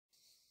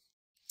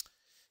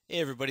Hey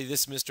everybody,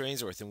 this is Mr.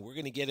 Ainsworth, and we're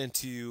going to get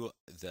into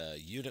the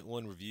Unit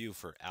 1 review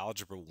for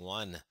Algebra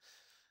 1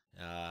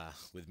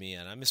 with me.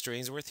 And I'm Mr.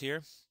 Ainsworth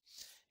here,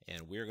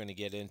 and we're going to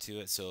get into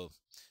it. So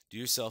do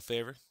yourself a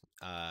favor.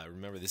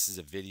 Remember, this is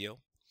a video.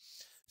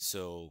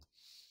 So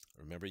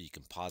remember, you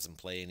can pause and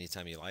play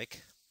anytime you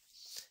like.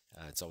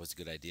 It's always a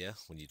good idea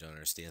when you don't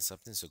understand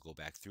something. So go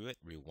back through it,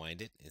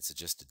 rewind it. It's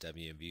just a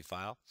WMV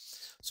file.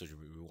 So you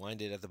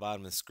rewind it at the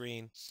bottom of the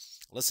screen.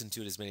 Listen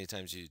to it as many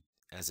times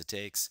as it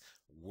takes.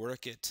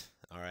 Work it.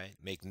 All right.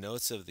 Make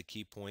notes of the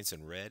key points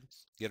in red.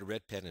 Get a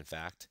red pen, in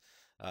fact,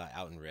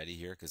 out and ready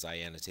here because I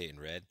annotate in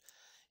red.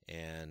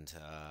 And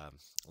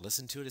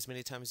listen to it as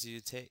many times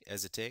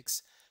as it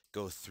takes.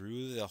 Go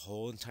through the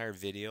whole entire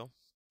video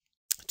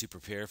to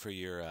prepare for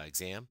your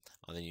exam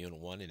on the Unit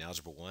 1 in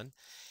Algebra 1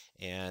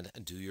 and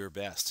do your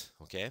best,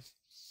 okay?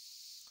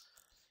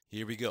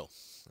 Here we go.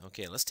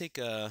 Okay, let's take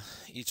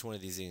each one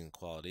of these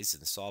inequalities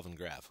and solve and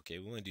graph, okay?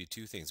 We want to do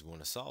two things. We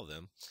want to solve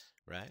them,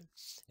 right?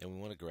 And we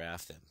want to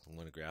graph them. We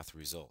want to graph the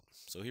result.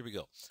 So here we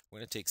go. We're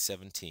going to take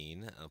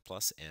 17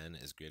 plus n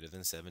is greater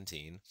than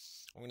 17.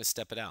 We're going to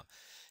step it out.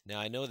 Now,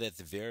 I know that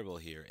the variable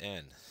here,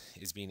 n,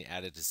 is being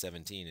added to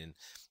 17. And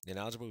in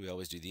algebra, we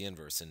always do the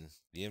inverse. And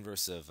the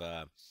inverse of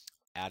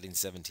adding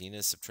 17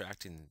 is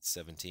subtracting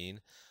 17.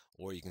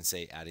 Or you can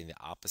say adding the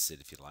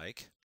opposite if you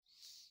like.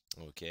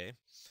 Okay.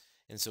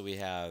 And so we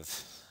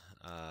have,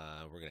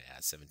 we're going to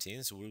add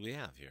 17. So what do we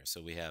have here?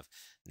 So we have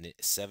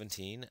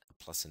 17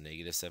 plus a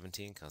negative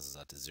 17 cancels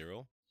out to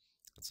 0.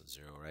 That's a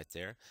 0 right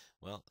there.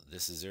 Well,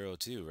 this is 0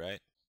 too, right?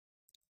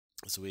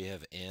 So we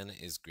have n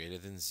is greater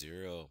than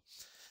 0.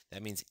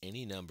 That means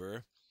any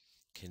number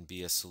can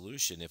be a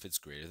solution if it's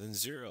greater than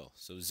 0.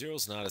 So 0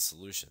 is not a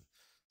solution.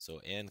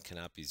 So n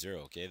cannot be 0,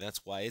 okay?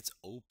 That's why it's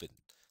open.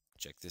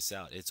 Check this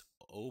out. It's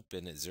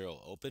open at 0.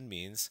 Open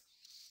means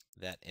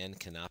that n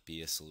cannot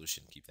be a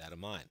solution. Keep that in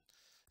mind.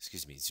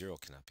 Excuse me, 0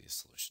 cannot be a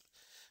solution.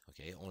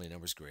 Okay, only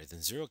numbers greater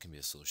than 0 can be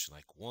a solution,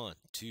 like 1,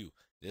 2,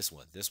 this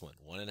one,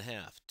 1.5,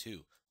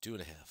 2,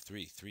 2.5,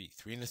 3,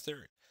 3 and a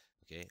third.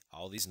 Okay,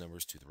 all these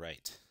numbers to the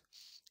right.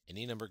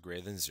 Any number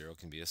greater than 0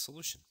 can be a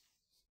solution.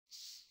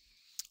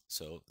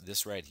 So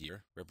this right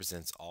here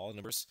represents all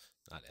numbers,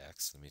 not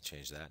x, let me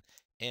change that,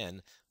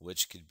 n,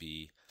 which could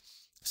be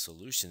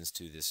solutions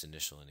to this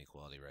initial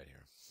inequality right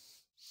here.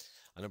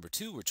 On number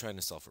 2, we're trying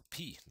to solve for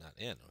p, not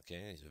n,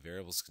 okay? The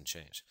variables can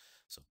change.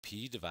 So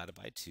p divided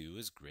by 2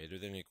 is greater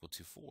than or equal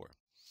to 4.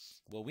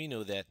 Well, we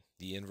know that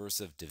the inverse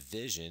of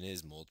division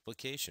is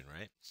multiplication,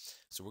 right?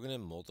 So we're going to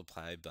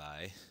multiply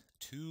by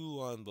 2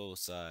 on both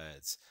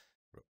sides,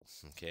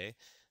 okay?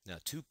 Now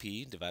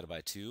 2p divided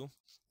by 2,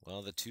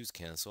 well, the 2's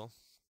cancel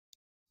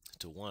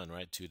to 1,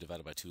 right? 2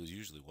 divided by 2 is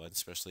usually 1,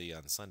 especially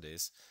on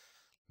Sundays.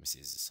 Let me see,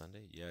 is it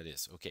Sunday? Yeah, it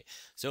is. Okay,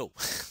 so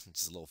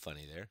just a little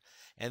funny there.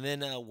 And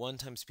then 1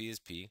 times p is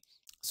p.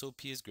 So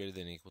p is greater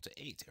than or equal to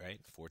 8, right?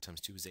 4 times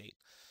 2 is 8,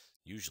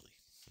 usually,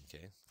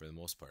 okay, for the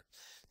most part.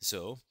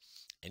 So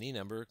any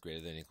number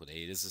greater than or equal to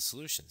 8 is a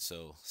solution.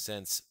 So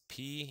since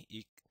p,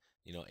 8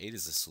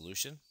 is a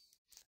solution,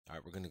 all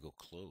right, we're going to go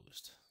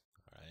closed,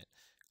 all right?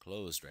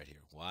 Closed right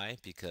here. Why?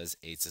 Because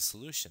 8's a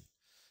solution.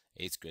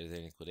 8's greater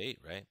than or equal to 8,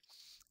 right?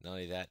 Not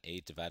only that,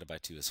 8 divided by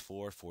 2 is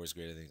 4. 4 is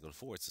greater than or equal to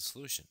 4. It's a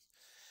solution.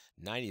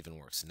 9 even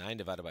works. 9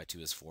 divided by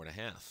 2 is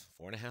 4.5.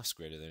 4.5 is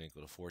greater than or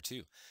equal to 4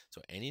 too.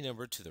 So any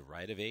number to the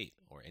right of 8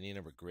 or any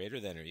number greater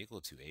than or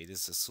equal to 8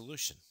 is a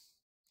solution.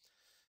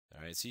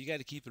 All right, so you got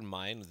to keep in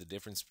mind the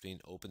difference between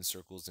open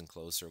circles and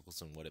closed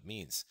circles and what it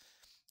means.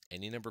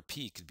 Any number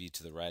p could be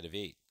to the right of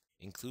 8,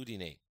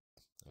 including 8.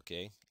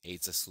 Okay,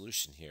 8's a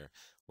solution here.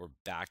 We're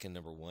back in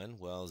number 1.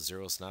 Well,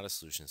 0 is not a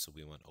solution, so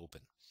we want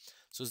open.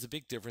 So there's a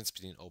big difference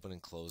between open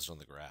and closed on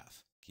the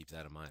graph. Keep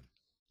that in mind.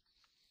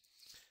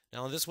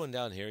 Now on this one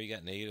down here, you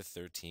got negative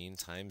 13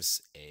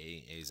 times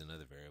a. A is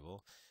another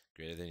variable,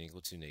 greater than or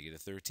equal to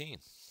negative 13.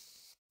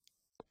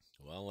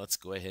 Well, let's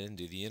go ahead and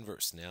do the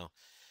inverse. Now,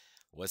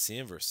 what's the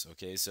inverse?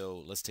 Okay,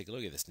 so let's take a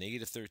look at this.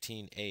 Negative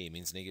 13a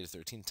means negative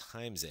 13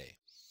 times a.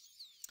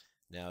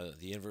 Now,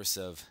 the inverse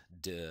of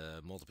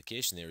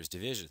multiplication there is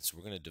division. So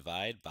we're going to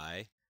divide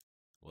by,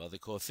 well, the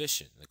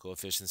coefficient. The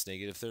coefficient's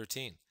negative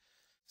 13.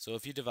 So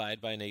if you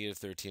divide by negative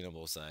 13 on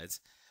both sides,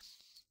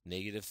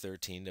 negative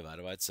 13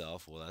 divided by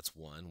itself, well, that's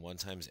 1. 1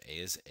 times a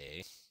is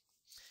a.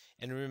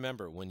 And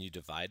remember, when you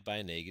divide by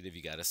a negative,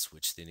 you got to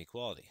switch the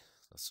inequality.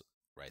 Let's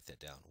write that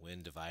down.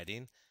 When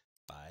dividing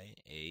by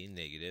a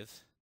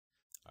negative,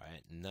 all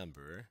right,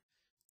 number,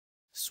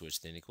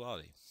 switch the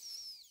inequality.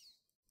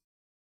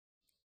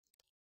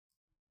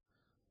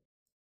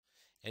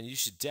 And you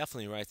should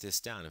definitely write this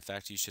down. In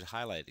fact, you should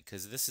highlight it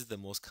because this is the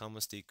most common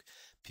mistake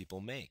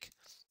people make.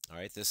 All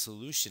right, the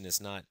solution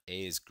is not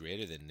a is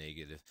greater than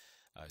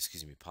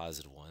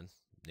positive 1.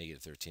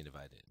 Negative 13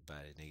 divided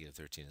by negative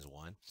 13 is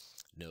 1.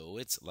 No,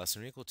 it's less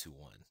than or equal to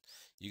 1.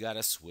 You got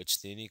to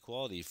switch the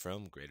inequality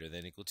from greater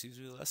than equal to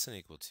less than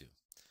equal to.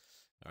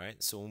 All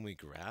right, so when we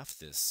graph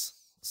this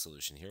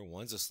solution here,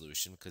 1's a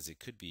solution because it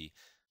could be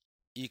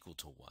equal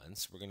to 1.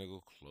 So we're going to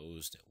go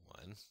closed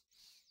at 1.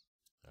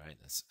 All right,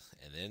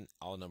 and then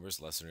all numbers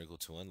less than or equal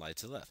to 1 lie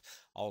to the left.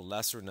 All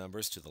lesser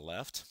numbers to the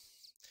left,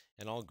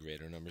 and all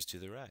greater numbers to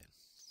the right.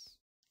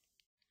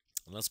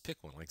 And let's pick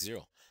one, like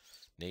 0.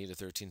 Negative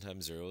 13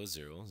 times 0 is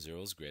 0.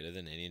 0 is greater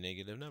than any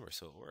negative number,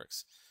 so it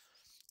works.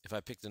 If I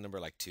picked a number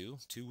like 2,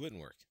 2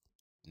 wouldn't work.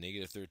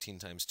 Negative 13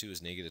 times 2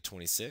 is negative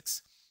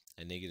 26,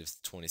 and negative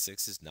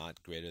 26 is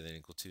not greater than or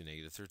equal to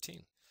negative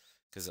 13,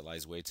 because it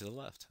lies way to the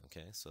left,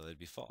 okay? So that'd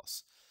be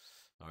false.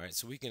 All right,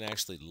 so we can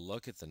actually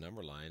look at the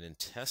number line and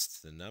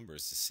test the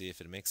numbers to see if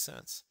it makes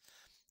sense,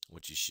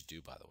 which you should do,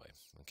 by the way,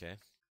 okay?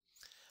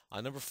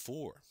 On number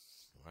 4, all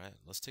right,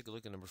 let's take a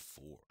look at number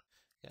 4.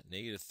 Yeah,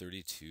 negative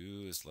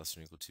 32 is less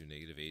than or equal to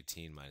negative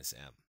 18 minus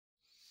m.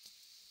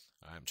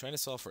 All right, I'm trying to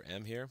solve for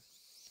m here,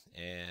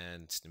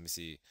 and let me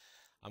see.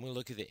 I'm going to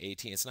look at the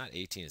 18. It's not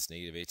 18, it's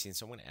negative 18,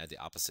 so I'm going to add the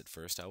opposite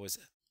first. I always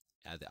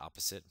add the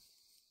opposite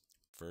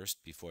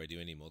first before I do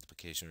any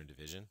multiplication or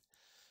division.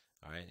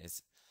 All right,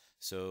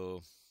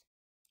 so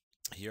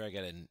here I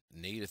got a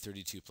negative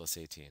 32 plus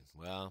 18.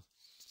 Well,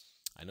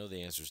 I know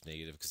the answer is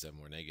negative because I'm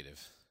more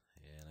negative.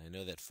 And I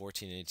know that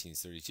 14 and 18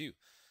 is 32.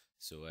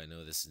 So I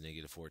know this is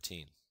negative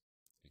 14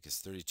 because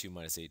 32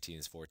 minus 18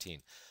 is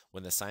 14.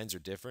 When the signs are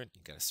different,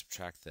 you got to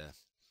subtract the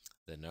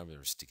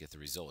numbers to get the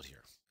result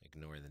here,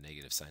 ignoring the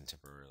negative sign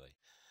temporarily.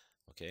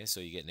 Okay, so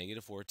you get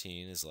negative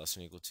 14 is less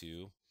than or equal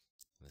to,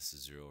 this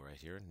is 0 right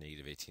here,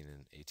 negative 18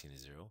 and 18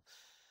 is 0,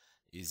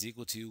 is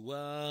equal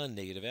to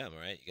negative m,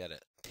 right? You got to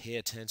pay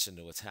attention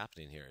to what's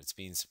happening here. It's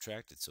being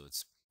subtracted, so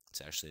it's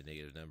actually a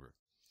negative number.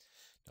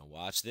 Now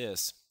watch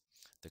this.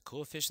 The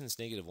coefficient is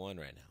negative 1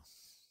 right now.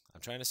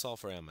 I'm trying to solve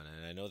for m, and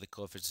I know the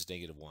coefficient is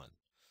negative 1.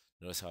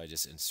 Notice how I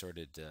just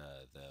inserted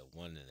the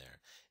 1 in there.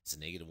 It's a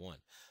negative 1.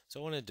 So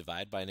I want to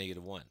divide by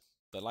negative 1.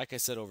 But like I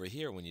said over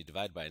here, when you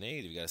divide by a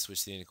negative, you got to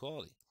switch the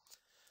inequality.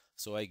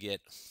 So I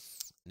get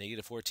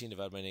negative 14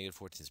 divided by negative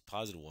 14 is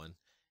positive 1.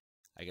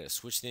 I got to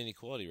switch the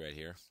inequality right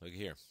here. Look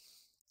here.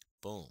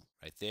 Boom.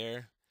 Right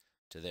there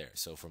to there.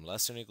 So from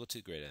less than or equal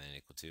to greater than or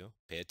equal to,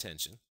 pay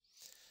attention,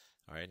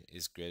 all right,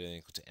 is greater than or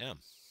equal to m.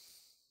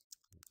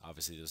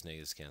 Obviously, those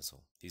negatives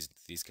cancel.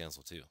 These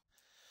cancel too.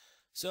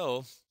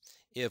 So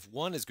if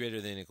 1 is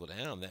greater than or equal to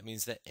m, that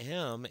means that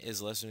m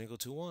is less than or equal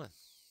to 1.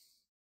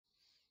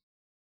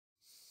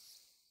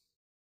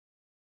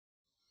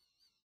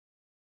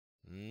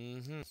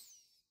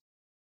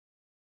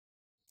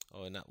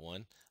 Oh, not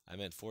 1. I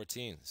meant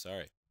 14.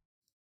 Sorry.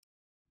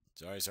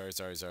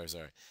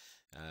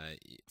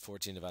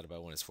 14 divided by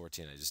 1 is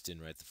 14. I just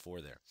didn't write the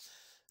 4 there.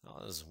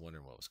 I was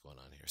wondering what was going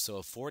on here.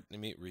 So let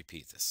me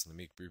repeat this. Let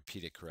me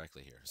repeat it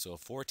correctly here. So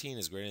if 14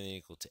 is greater than or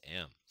equal to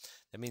m,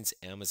 that means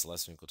m is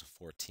less than or equal to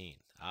 14.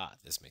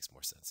 This makes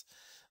more sense.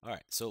 All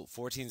right, so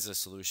 14 is a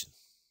solution.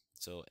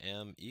 So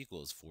m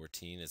equals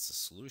 14. It's a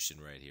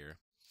solution right here.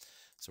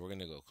 So we're going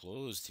to go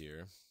closed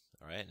here.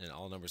 All right, and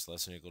all numbers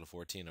less than or equal to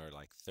 14 are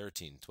like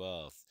 13,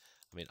 12.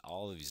 I mean,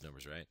 all of these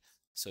numbers, right?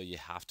 So you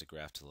have to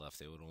graph to the left.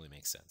 They would only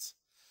make sense.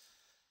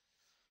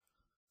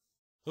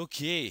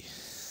 Okay.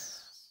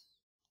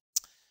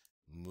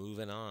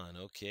 Moving on.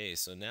 Okay,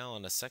 so now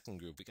on the second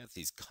group, we got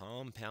these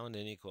compound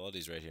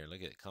inequalities right here.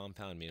 Look at it.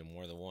 Compound meaning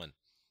more than one.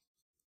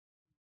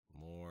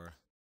 More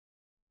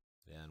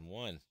than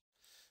one.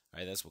 All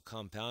right, that's what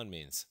compound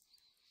means.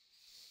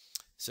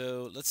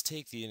 So let's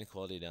take the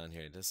inequality down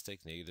here. Let's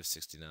take negative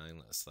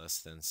 69 is less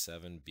than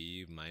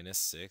 7b minus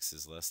 6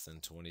 is less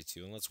than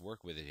 22. And let's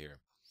work with it here.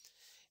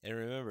 And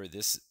remember,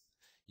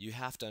 you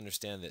have to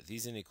understand that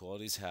these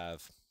inequalities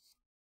have,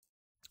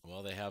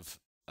 well, they have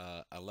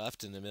a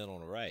left in the middle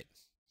and a right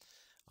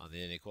on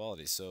the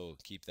inequality. So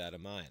keep that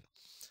in mind.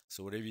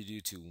 So whatever you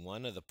do to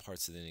one of the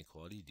parts of the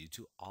inequality, you do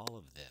to all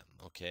of them,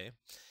 okay?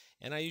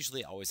 And I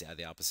usually always add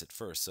the opposite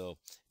first. So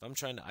if I'm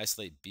trying to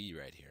isolate b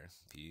right here,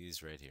 b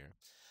is right here,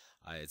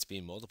 it's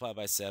being multiplied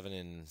by 7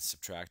 and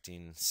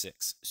subtracting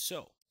 6.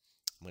 So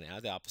I'm going to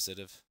add the opposite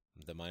of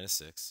the minus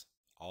 6,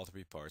 all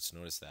three parts.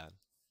 Notice that.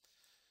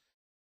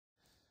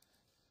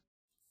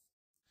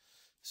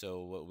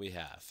 So what we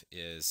have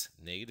is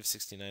negative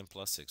 69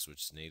 plus 6,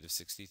 which is negative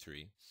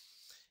 63,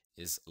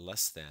 is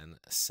less than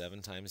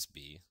 7 times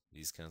b.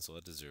 These cancel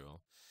out to 0.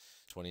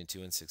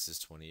 22 and 6 is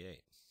 28.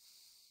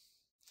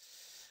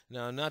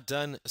 Now, I'm not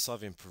done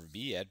solving for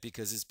b yet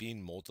because it's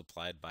being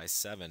multiplied by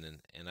 7.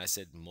 And I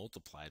said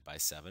multiplied by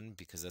 7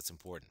 because that's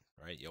important,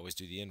 right? You always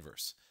do the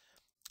inverse,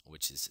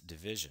 which is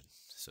division.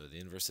 So the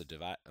inverse of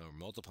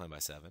multiplying by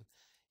 7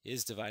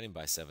 is dividing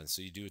by 7.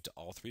 So you do it to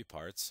all three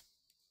parts.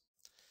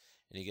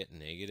 And you get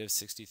negative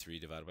 63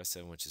 divided by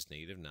 7, which is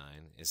negative 9,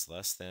 is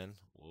less than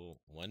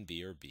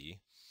 1b or b,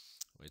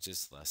 which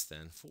is less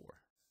than 4.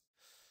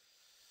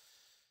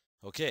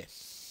 Okay,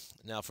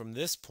 now from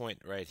this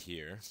point right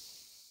here,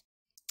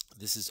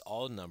 this is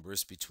all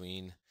numbers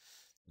between,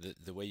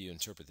 the way you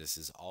interpret this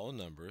is all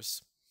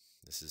numbers.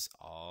 This is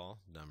all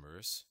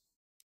numbers.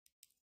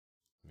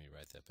 Let me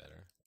write that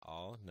better.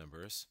 All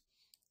numbers,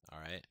 all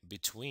right,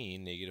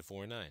 between negative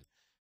 4 and 9.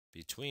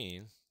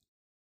 Between,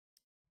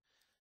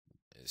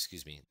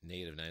 excuse me,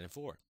 negative 9 and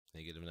 4.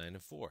 Negative 9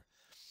 and 4.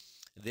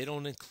 They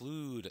don't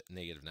include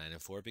negative 9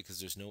 and 4 because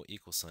there's no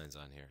equal signs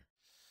on here.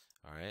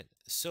 All right,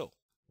 so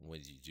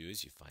what you do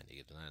is you find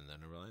negative 9 in the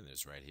number line.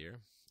 There's right here,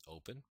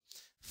 open.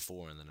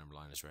 4 in the number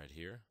line is right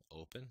here,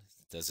 open.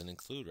 It doesn't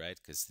include, right?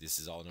 Because this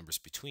is all numbers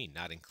between,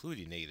 not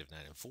including negative 9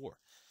 and 4.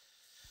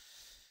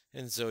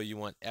 And so you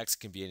want x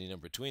can be any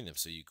number between them.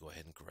 So you go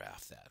ahead and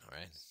graph that, all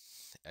right?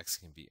 X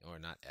can be, or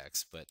not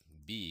x, but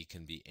b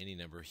can be any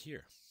number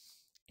here.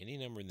 Any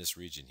number in this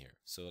region here.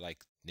 So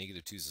like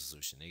negative 2 is the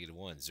solution, negative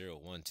 1, 0,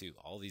 1, 2.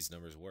 All these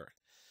numbers work.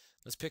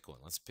 Let's pick one.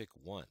 Let's pick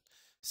 1.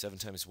 7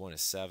 times 1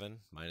 is 7,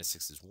 minus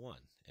 6 is 1,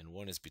 and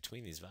 1 is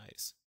between these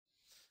values.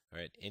 All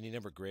right, any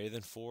number greater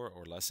than 4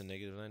 or less than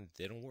negative 9,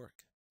 they don't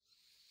work.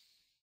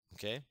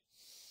 Okay?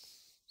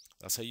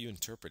 That's how you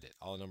interpret it.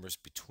 All numbers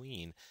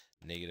between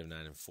negative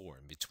 9 and 4.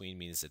 And between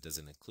means it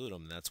doesn't include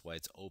them, and that's why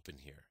it's open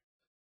here.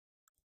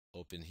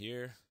 Open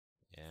here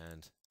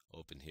and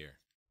open here,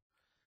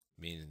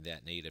 meaning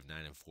that negative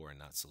 9 and 4 are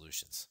not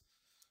solutions.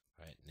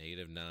 All right,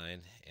 negative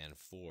 9 and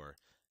 4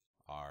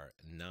 are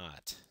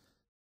not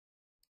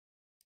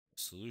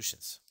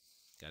solutions.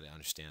 Got to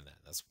understand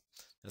that.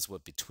 That's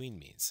what between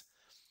means.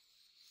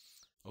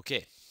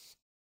 Okay,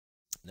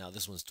 now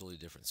this one's totally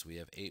different. So we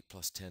have 8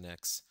 plus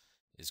 10x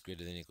is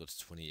greater than or equal to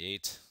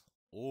 28,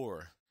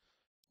 or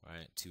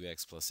right,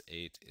 2x plus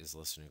 8 is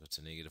less than or equal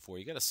to negative 4.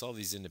 You got to solve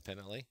these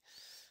independently,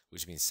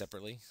 which means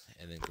separately,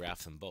 and then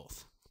graph them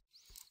both.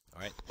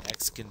 All right,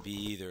 x can be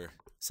either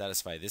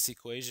satisfy this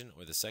equation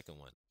or the second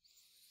one.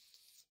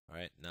 All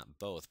right, not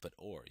both, but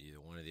or, either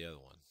one or the other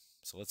one.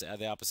 So let's add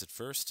the opposite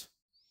first.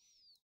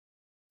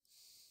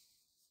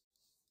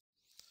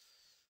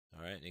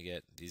 All right, and you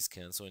get these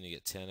cancel, and you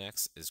get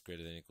 10x is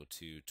greater than or equal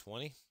to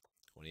 20.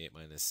 28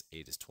 minus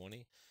 8 is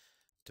 20.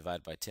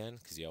 Divide by 10,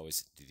 because you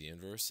always do the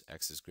inverse.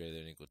 X is greater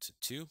than or equal to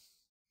 2.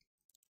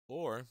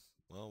 Or,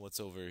 well, what's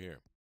over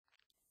here?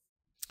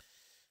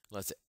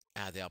 Let's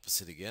add the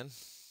opposite again.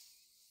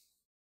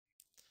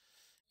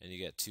 And you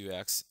get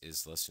 2x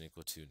is less than or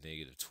equal to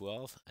negative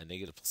 12. A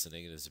negative plus a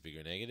negative is a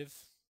bigger negative.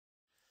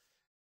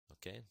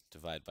 Okay,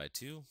 divide by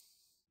 2.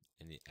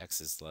 And the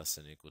x is less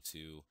than or equal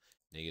to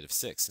negative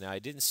 6. Now, I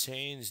didn't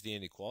change the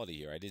inequality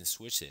here. I didn't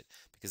switch it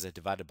because I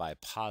divided by a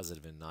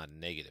positive and not a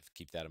negative.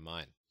 Keep that in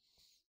mind.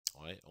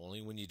 All right,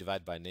 only when you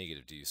divide by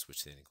negative do you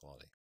switch the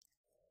inequality.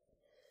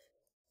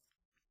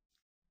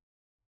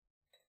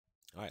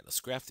 All right, let's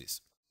graph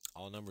these.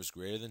 All numbers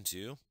greater than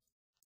 2,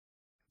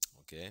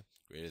 okay,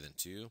 greater than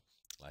 2,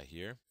 lie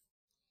here.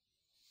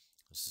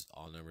 This is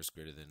all numbers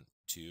greater than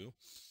 2,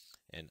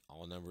 and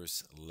all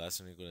numbers less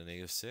than or equal to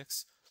negative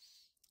 6.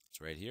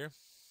 It's right here.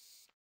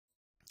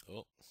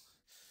 Oh,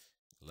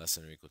 less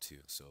than or equal to.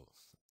 So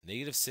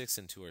negative 6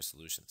 and 2 are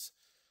solutions.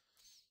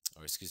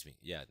 Or excuse me,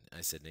 yeah,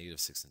 I said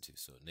negative 6 and 2.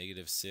 So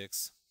negative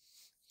 6,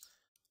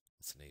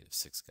 that's a negative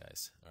 6,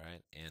 guys. All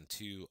right, and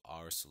 2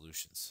 are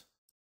solutions.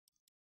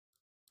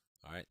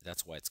 All right,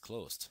 that's why it's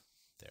closed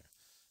there.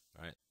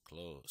 All right,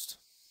 closed.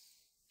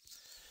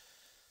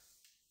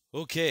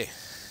 Okay,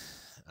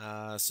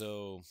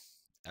 so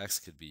x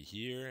could be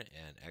here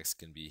and x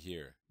can be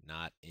here,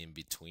 not in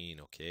between,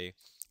 okay?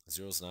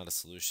 0 is not a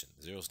solution.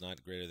 0 is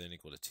not greater than or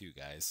equal to 2,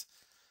 guys.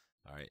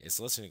 All right,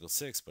 it's less than or equal to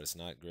 6, but it's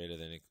not greater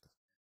than,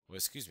 well,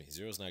 excuse me,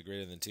 0 is not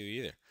greater than 2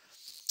 either.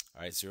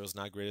 All right, 0 is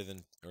not greater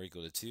than or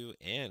equal to 2,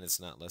 and it's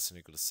not less than or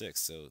equal to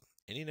 6. So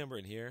any number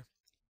in here,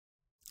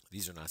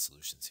 these are not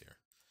solutions here.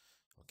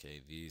 Okay,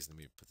 these, let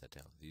me put that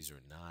down. These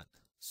are not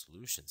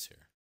solutions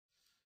here.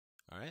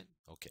 All right,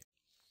 okay.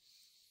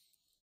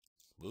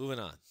 Moving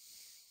on.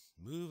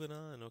 Moving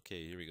on.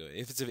 Okay, here we go.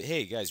 If it's a,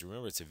 hey guys,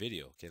 remember it's a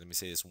video. Okay, let me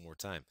say this one more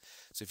time.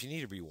 So if you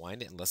need to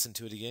rewind it and listen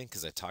to it again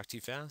because I talked too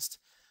fast,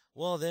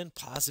 well then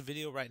pause the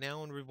video right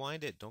now and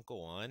rewind it. Don't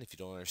go on if you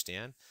don't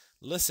understand.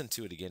 Listen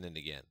to it again and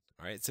again.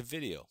 All right, it's a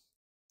video.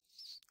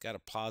 Got to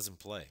pause and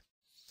play.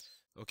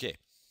 Okay.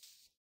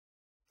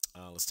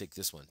 Let's take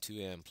this one.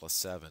 2m plus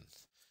 7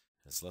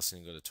 is less than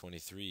or equal to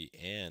 23.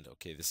 And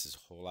okay, this is a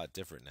whole lot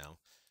different now.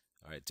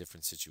 All right,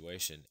 different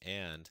situation.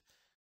 And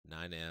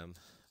 9m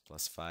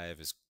plus 5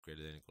 is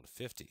greater than or equal to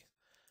 50.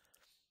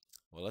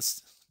 Well,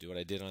 let's do what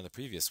I did on the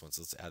previous ones.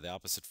 Let's add the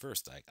opposite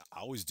first. I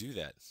always do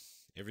that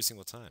every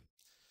single time.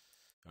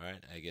 All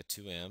right, I get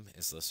 2m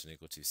is less than or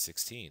equal to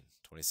 16.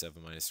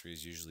 27 minus 3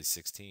 is usually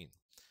 16.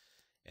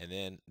 And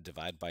then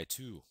divide by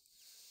 2.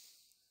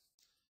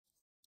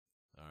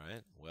 All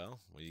right, well,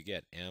 what do you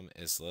get? M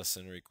is less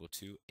than or equal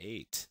to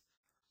 8.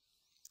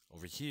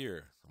 Over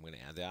here, I'm going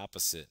to add the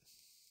opposite,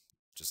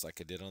 just like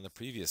I did on the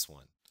previous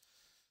one.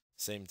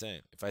 Same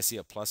thing. If I see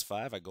a plus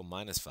 5, I go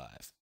minus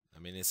 5. I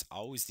mean, it's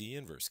always the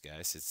inverse,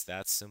 guys. It's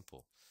that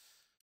simple.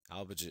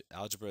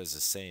 Algebra is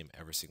the same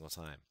every single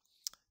time.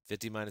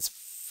 50 minus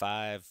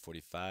 5,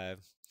 45.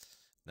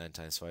 9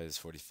 times 5 is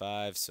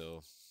 45.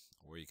 So,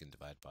 or you can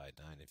divide by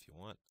 9 if you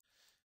want.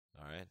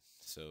 All right.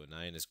 So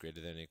 9 is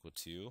greater than or equal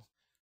to,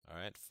 all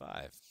right,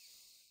 5.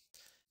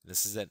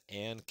 This is an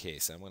AND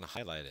case. I'm going to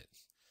highlight it.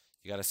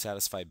 You got to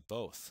satisfy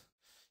both.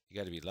 You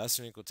got to be less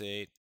than or equal to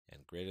 8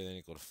 and greater than or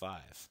equal to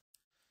 5.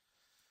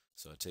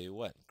 So I'll tell you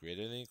what,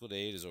 greater than or equal to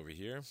 8 is over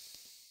here,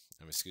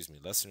 excuse me,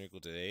 less than or equal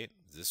to 8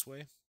 is this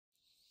way.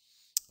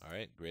 All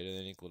right, greater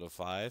than or equal to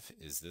 5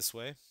 is this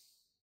way.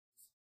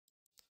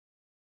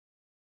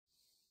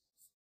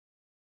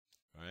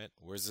 All right,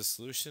 where's the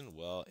solution?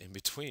 Well, in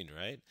between,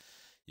 right?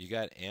 You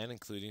got and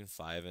including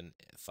 5 and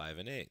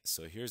 8.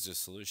 So here's the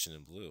solution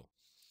in blue.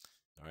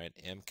 All right,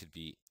 m could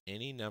be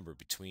any number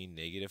between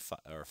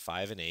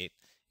 -5 and 8,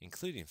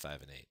 including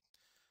 5 and 8.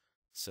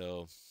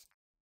 So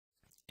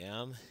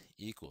m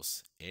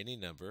equals any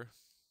number,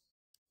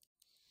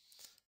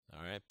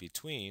 all right,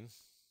 between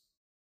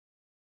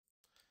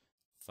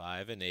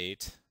 5 and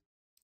 8,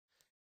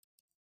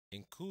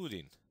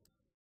 including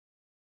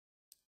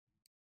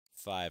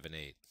 5 and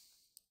 8.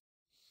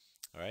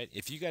 All right,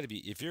 if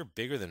you're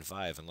bigger than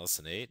 5 and less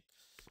than 8,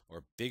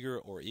 or bigger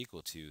or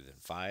equal to than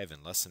 5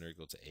 and less than or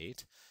equal to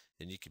 8,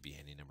 then you could be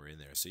any number in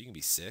there. So you can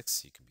be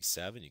 6, you can be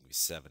 7, you can be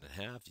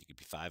 7.5, you could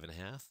be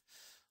 5.5.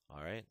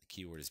 All right, the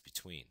key word is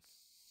between.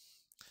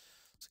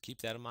 So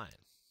keep that in mind.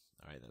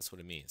 All right, that's what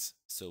it means.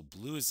 So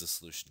blue is the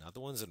solution, not the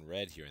ones in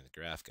red here in the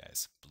graph,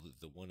 guys. Blue,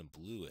 the one in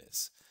blue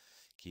is.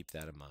 Keep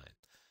that in mind.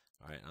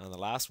 All right, on the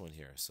last one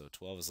here, so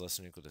 12 is less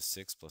than or equal to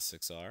 6 plus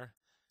 6r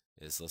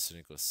is less than or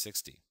equal to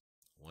 60.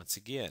 Once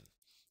again,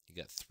 you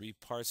got 3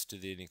 parts to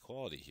the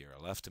inequality here, a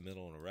left, a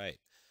middle, and a right.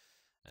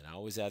 And I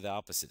always add the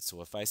opposite.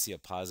 So if I see a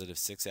positive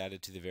 6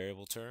 added to the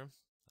variable term,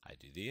 I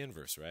do the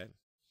inverse, right?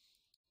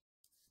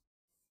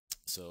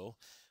 So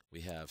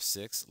we have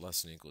 6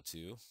 less than or equal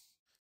to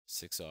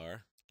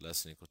 6r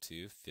less than or equal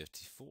to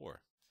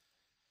 54.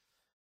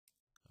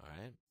 All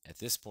right. At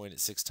this point,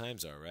 it's 6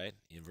 times r, right?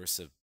 The inverse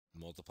of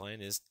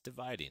multiplying is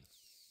dividing.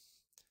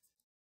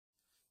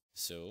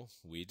 So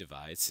we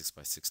divide 6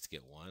 by 6 to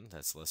get 1.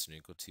 That's less than or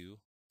equal to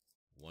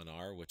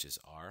 1r, which is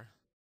r.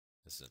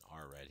 This is an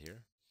r right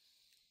here.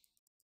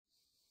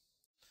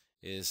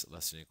 Is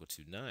less than or equal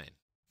to 9.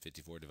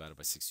 54 divided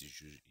by 6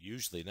 is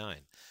usually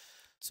 9.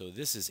 So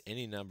this is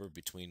any number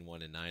between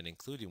 1 and 9,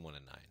 including 1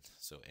 and 9.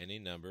 So any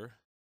number,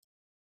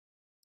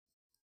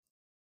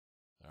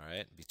 all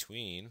right,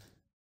 between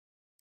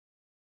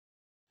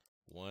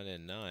 1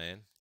 and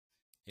 9,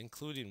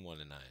 including 1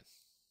 and 9.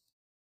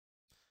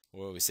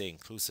 Or we say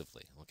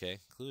inclusively, okay?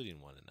 Including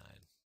 1 and 9.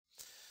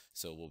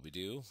 So what we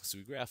do is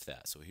we graph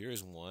that. So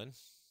here's 1,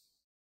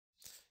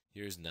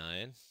 here's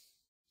 9,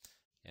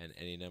 and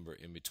any number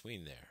in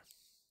between there.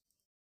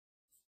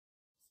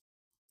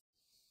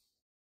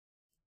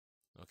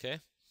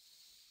 Okay?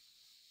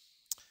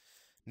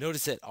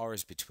 Notice that r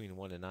is between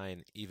 1 and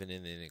 9 even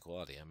in the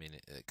inequality. I mean,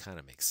 it kind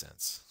of makes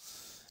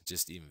sense,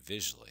 just even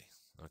visually.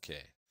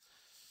 Okay.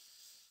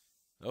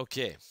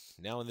 Okay,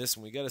 now in this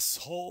one, we got to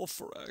solve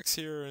for x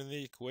here in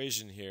the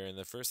equation here. And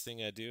the first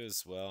thing I do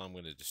is, well, I'm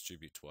going to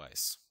distribute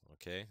twice.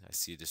 Okay, I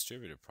see a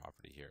distributive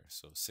property here.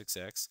 So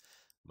 6x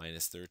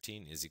minus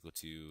 13 is equal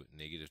to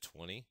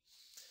 -20.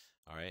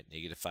 All right,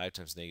 -5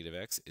 times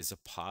 -x is a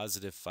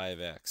positive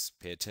 5x.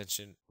 Pay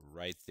attention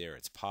right there.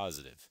 It's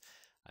positive.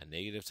 A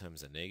negative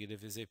times a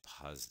negative is a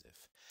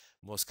positive.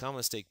 Most common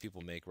mistake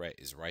people make right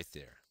is right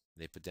there.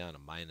 They put down a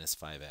minus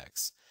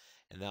 5x,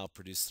 and that'll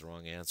produce the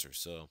wrong answer.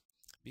 So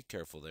be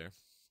careful there.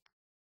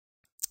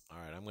 All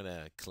right, I'm going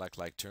to collect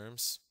like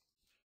terms.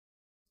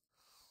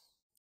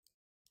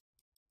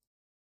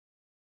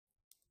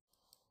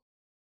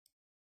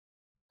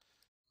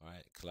 All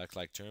right, collect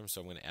like terms.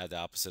 So I'm going to add the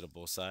opposite of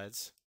both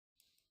sides.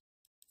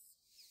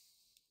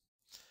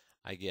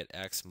 I get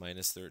x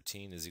minus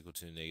 13 is equal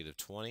to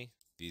 -20.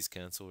 These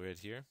cancel right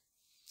here.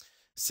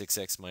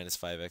 6x minus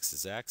 5x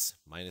is x.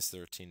 Minus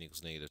 13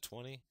 equals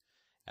 -20.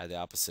 Add the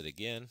opposite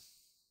again.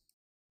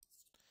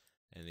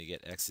 And you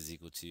get x is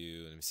equal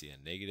to, let me see, a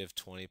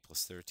 -20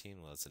 plus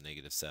 13. Well, it's a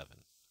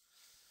 -7.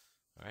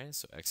 All right,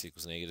 so x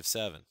equals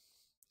 -7.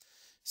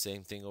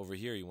 Same thing over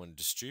here. You want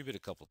to distribute a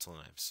couple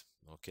times.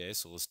 Okay,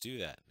 so let's do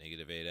that.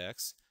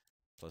 -8x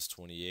plus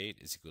 28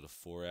 is equal to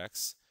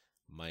 4x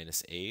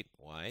minus 8.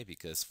 Why?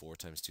 Because 4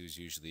 times 2 is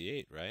usually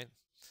 8, right?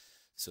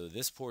 So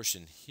this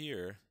portion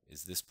here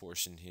is this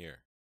portion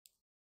here.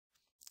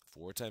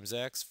 4 times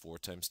x, 4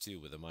 times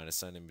 2 with a minus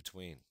sign in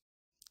between,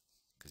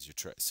 because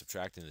you're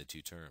subtracting the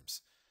two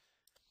terms.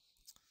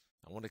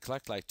 I want to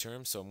collect like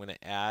terms, so I'm going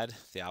to add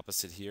the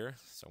opposite here.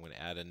 So I'm going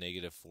to add a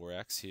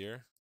 -4x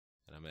here,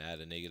 and I'm going to add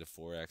a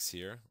 -4x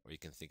here, or you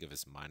can think of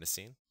as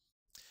minusing.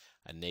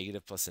 A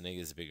negative plus a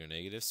negative is a bigger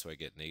negative, so I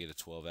get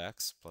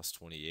 -12x plus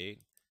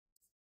 28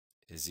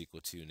 is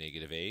equal to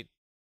 -8.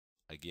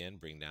 Again,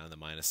 bring down the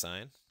minus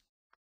sign.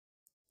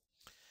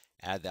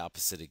 Add the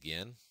opposite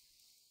again.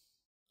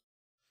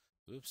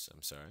 Oops,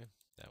 I'm sorry,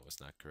 that was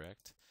not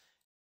correct.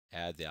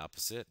 Add the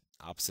opposite.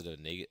 Opposite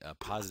of a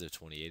positive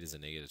 28 is a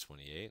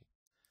 -28.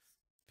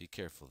 Be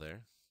careful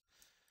there.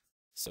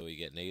 So we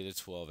get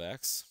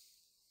 -12x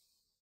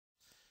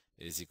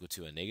is equal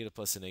to a negative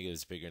plus a negative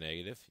is bigger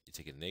negative. You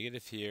take a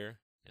negative here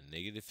and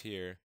negative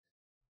here.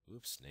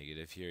 Oops,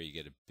 negative here. You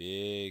get a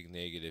big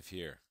negative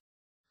here.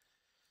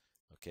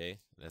 Okay,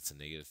 that's a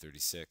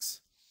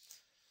 -36.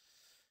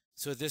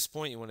 So at this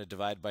point, you want to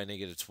divide by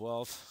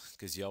 -12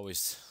 because you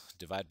always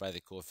divide by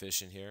the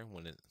coefficient here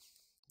when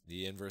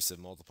the inverse of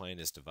multiplying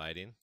is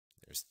dividing.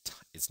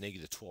 it's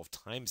negative 12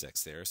 times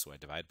x there, so I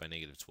divide by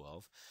negative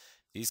 12.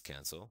 These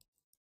cancel,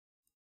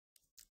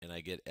 and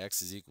I get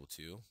x is equal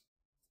to,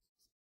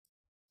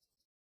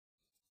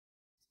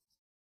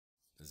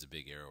 there's a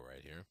big arrow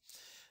right here,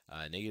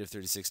 negative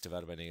 36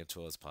 divided by negative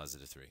 12 is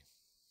positive 3.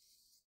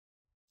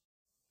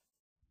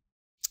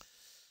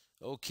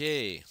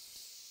 Okay,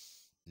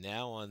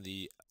 now on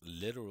the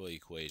literal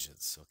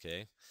equations,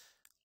 okay?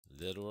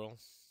 Literal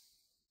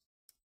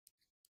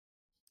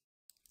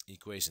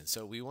equations.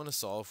 So we want to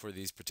solve for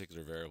these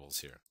particular variables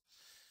here.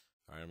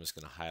 All right, I'm just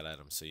going to highlight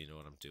them so you know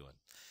what I'm doing.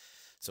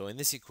 So in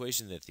this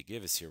equation that they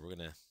give us here, we're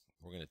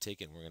gonna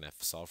take it and we're gonna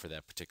solve for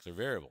that particular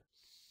variable.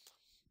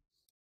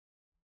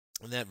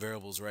 And that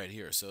variable is right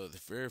here. So the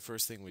very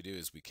first thing we do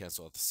is we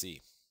cancel out the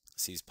c.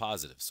 C is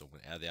positive, so I'm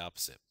gonna add the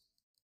opposite.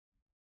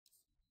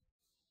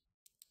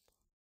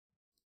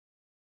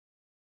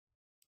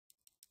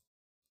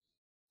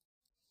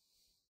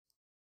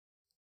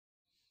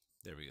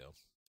 There we go.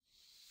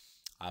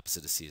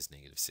 Opposite of c is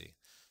negative c.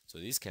 So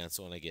these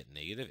cancel and I get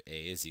negative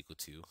a is equal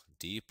to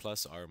d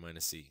plus r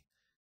minus c.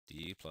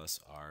 D plus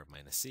r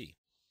minus c.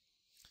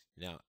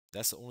 Now,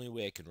 that's the only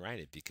way I can write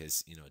it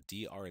because, you know,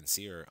 d, r, and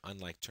c are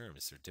unlike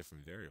terms. They're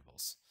different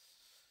variables.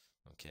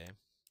 Okay?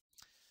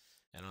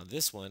 And on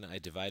this one, I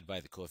divide by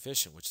the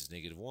coefficient, which is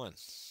negative 1.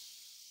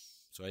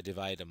 So I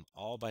divide them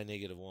all by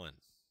negative 1.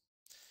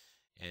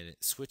 And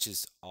it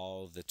switches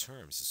all the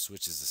terms. It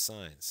switches the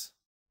signs.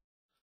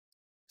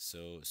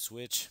 So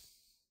switch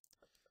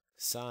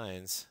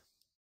signs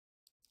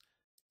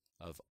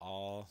of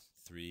all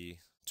three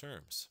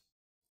terms.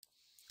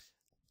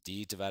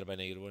 D divided by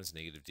negative 1 is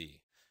negative d.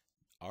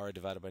 R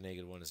divided by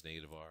negative 1 is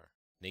negative r.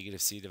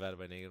 Negative c divided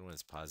by negative 1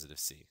 is positive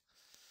c.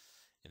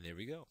 And there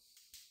we go.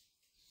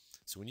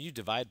 So when you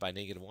divide by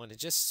negative 1, it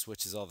just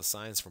switches all the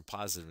signs from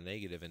positive to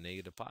negative and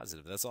negative to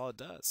positive. That's all it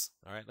does.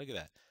 All right, look at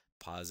that.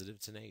 Positive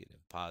to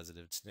negative,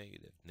 positive to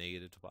negative,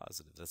 negative to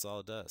positive. That's all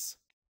it does.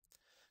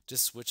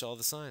 Just switch all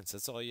the signs.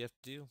 That's all you have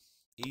to do.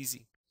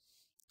 Easy.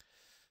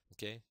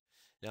 Okay.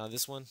 Now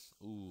this one,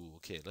 ooh,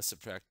 okay, let's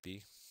subtract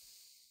b.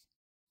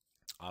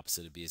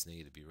 Opposite of b is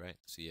negative b, right?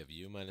 So you have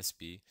u minus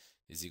b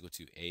is equal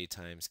to a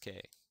times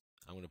k.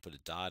 I'm going to put a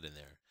dot in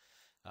there.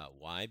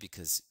 Why?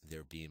 Because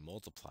they're being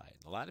multiplied.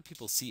 A lot of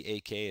people see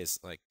AK as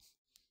like,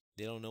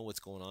 they don't know what's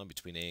going on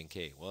between A and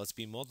K. Well, it's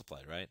being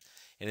multiplied, right?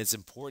 And it's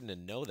important to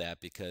know that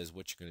because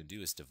what you're going to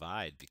do is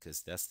divide,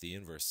 because that's the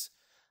inverse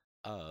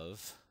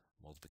of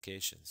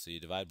multiplication. So you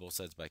divide both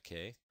sides by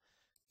K.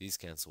 These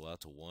cancel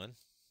out to 1.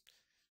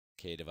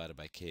 K divided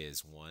by K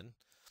is 1.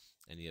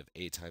 And you have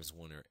A times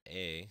 1, or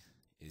A,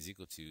 is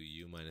equal to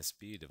U minus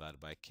B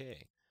divided by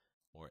K.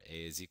 Or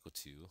A is equal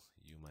to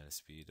U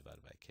minus B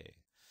divided by K.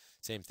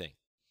 Same thing.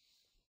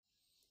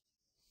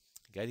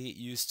 Got to get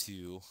used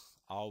to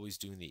always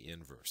doing the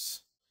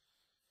inverse.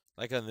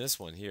 Like on this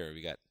one here,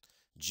 we got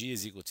G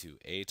is equal to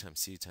A times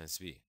C times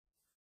B.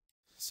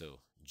 So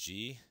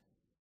G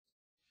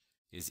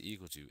is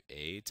equal to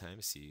A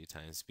times C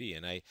times B.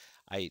 And I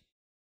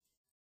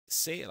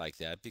say it like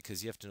that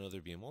because you have to know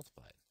they're being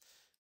multiplied.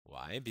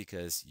 Why?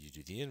 Because you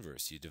do the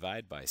inverse. You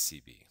divide by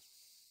CB.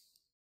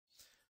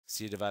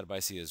 C divided by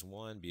C is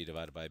 1. B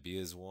divided by B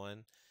is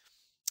 1.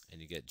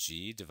 And you get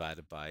G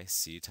divided by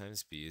C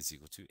times B is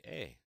equal to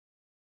A.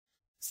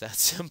 It's that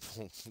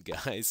simple,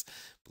 guys,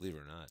 believe it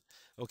or not.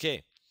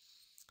 Okay,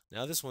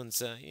 now this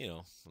one's, you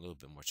know, a little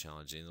bit more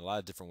challenging. A lot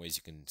of different ways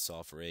you can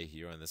solve for A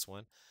here on this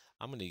one.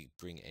 I'm going to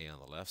bring A on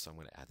the left, so I'm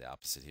going to add the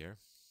opposite here.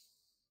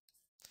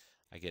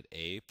 I get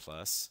A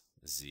plus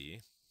Z.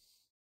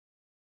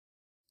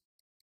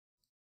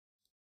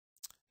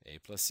 A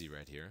plus C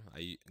right here.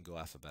 I go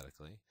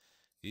alphabetically.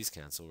 These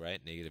cancel,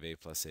 right? Negative A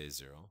plus A is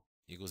 0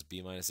 equals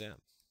B minus M.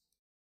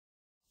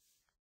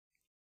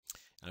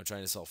 And I'm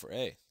trying to solve for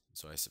A,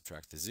 so I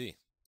subtract the Z.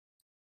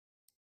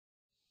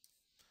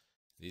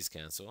 These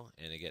cancel,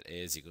 and I get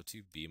A is equal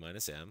to B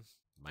minus M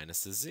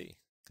minus the Z,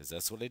 because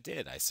that's what I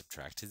did. I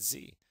subtracted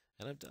Z,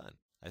 and I'm done.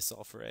 I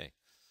solved for A.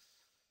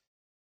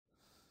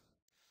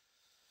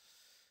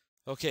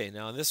 Okay,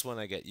 now on this one,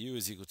 I get U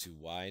is equal to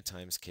Y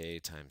times K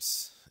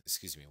times,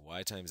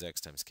 Y times X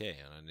times K,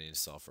 and I need to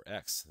solve for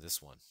X,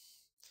 this one.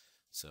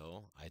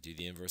 So I do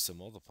the inverse of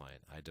multiplying.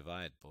 I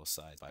divide both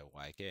sides by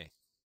YK.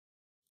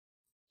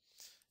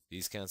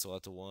 These cancel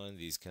out to 1,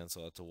 these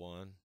cancel out to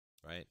 1,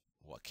 right?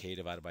 What K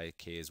divided by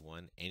K is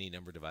 1. Any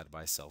number divided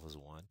by itself is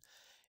 1.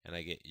 And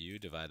I get U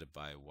divided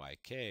by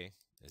YK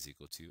is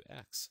equal to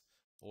X.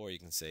 Or you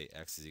can say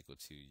X is equal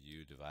to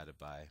U divided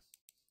by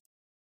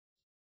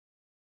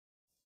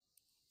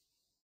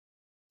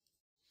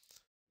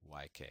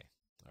YK.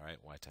 All right,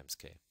 Y times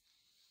K.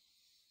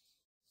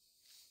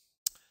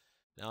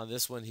 Now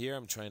this one here,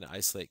 I'm trying to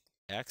isolate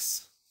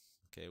X,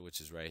 okay, which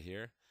is right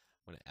here.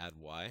 I'm going to add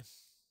Y.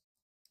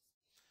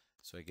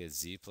 So I get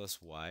Z plus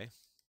Y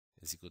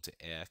is equal to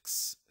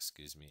X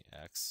times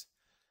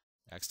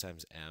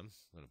M.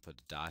 I'm going to put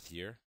a dot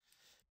here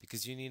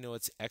because you need to know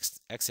it's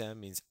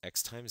XM means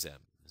X times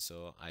M.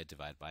 So I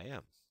divide by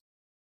M.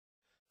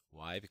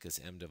 Why? Because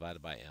M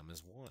divided by M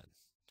is 1.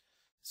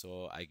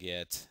 So I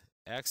get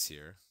X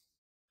here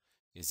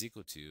is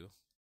equal to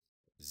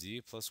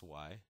z plus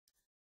y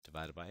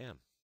divided by m.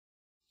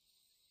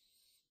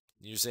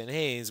 You're saying,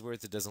 hey,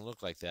 Ainsworth, it doesn't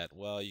look like that.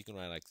 Well, you can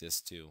write like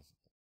this too.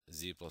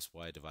 Z plus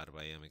y divided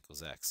by m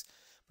equals x.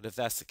 But if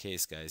that's the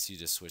case, guys, you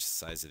just switch the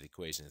sides of the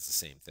equation. It's the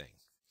same thing.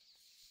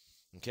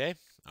 Okay?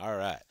 All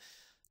right.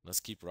 Let's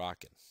keep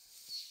rocking.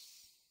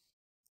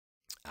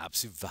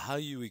 Absolute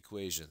value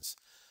equations.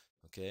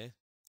 Okay?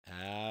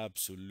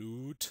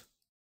 Absolute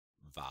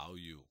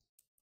value.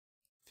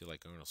 Feel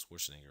like Arnold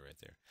Schwarzenegger right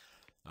there.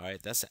 All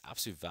right, that's the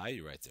absolute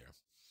value right there.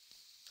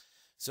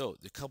 So,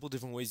 a couple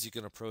different ways you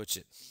can approach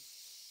it.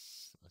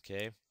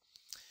 Okay?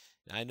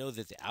 Now, I know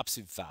that the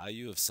absolute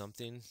value of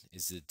something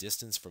is the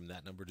distance from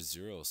that number to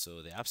 0.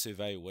 So, the absolute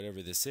value,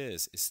 whatever this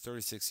is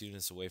 36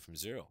 units away from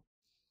 0.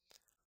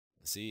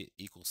 See, it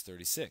equals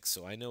 36.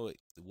 So, I know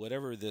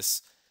whatever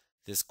this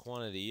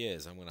quantity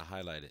is, I'm going to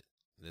highlight it.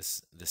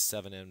 This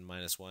 7n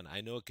minus 1,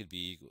 I know it could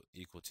be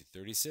equal to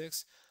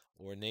 36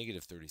 or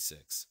negative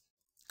 36.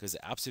 Because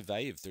the absolute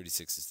value of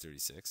 36 is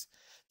 36.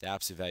 The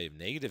absolute value of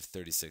negative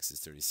 36 is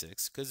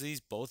 36,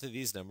 because both of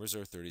these numbers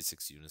are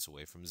 36 units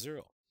away from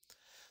 0.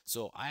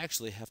 So I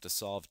actually have to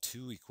solve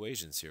two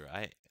equations here.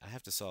 I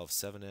have to solve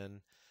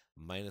 7n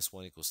minus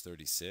 1 equals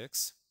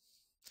 36.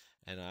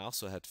 And I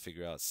also have to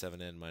figure out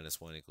 7n minus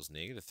 1 equals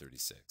negative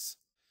 36.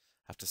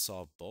 I have to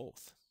solve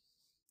both.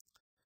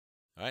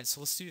 All right,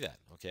 so let's do that.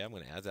 Okay, I'm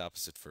going to add the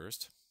opposite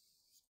first.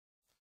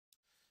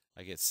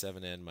 I get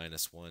 7n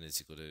minus 1 is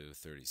equal to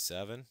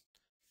 37.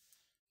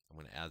 I'm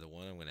going to add the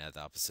 1. I'm going to add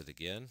the opposite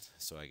again.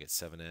 So I get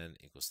 7n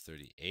equals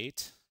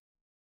 38.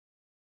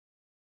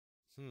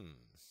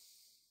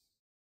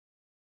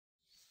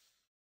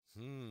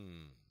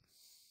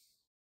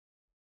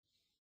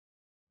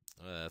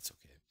 That's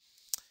okay.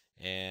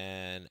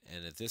 And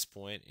at this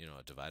point,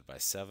 I divide by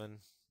 7,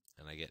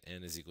 and I get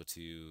n is equal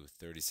to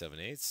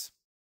 37/8.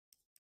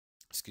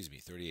 Excuse me,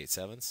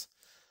 38/7.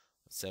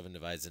 7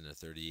 divides into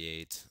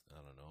 38.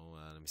 I don't know.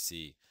 Let me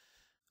see.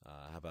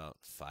 How about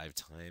 5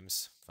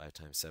 times? 5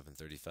 times 7,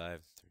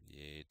 35.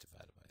 38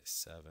 divided by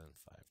 7,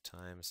 5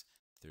 times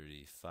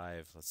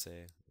 35, let's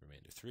say.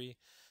 Remainder 3.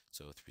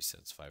 So 3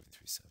 7s, 5 and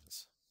 3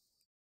 7s.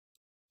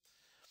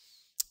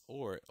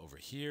 Or over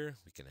here,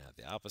 we can add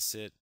the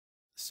opposite.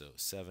 So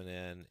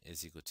 7n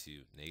is equal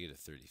to negative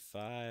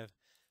 35.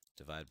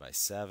 Divide by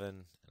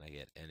 7, and I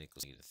get n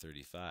equals negative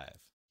 35.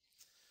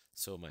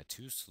 So my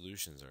two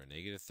solutions are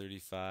negative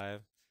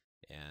 35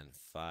 and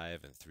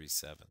 5 and 3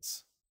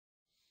 7s.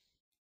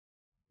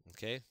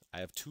 Okay, I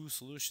have two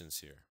solutions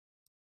here.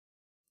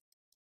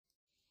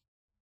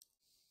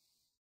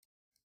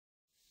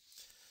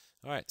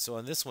 All right, so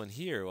on this one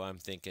here, what I'm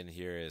thinking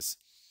here is,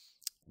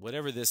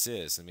 whatever this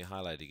is, let me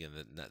highlight again,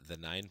 the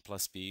 9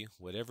 plus b,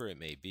 whatever it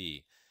may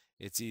be,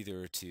 it's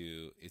either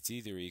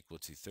equal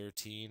to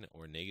 13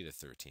 or negative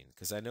 13,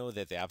 because I know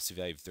that the absolute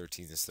value of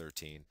 13 is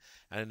 13,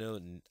 and I know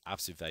the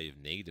absolute value of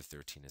negative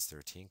 13 is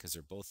 13, because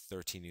they're both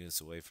 13 units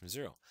away from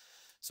 0.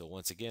 So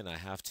once again, I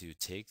have to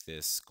take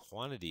this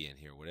quantity in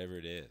here, whatever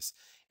it is,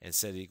 and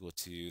set it equal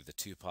to the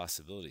two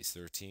possibilities,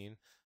 13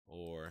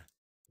 or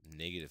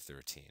negative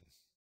 13.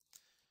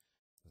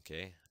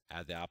 Okay,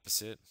 add the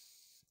opposite,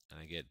 and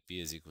I get b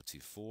is equal to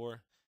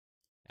 4.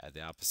 Add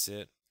the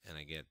opposite, and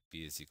I get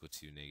b is equal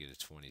to negative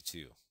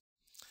 22.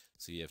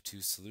 So you have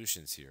two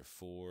solutions here,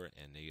 4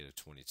 and negative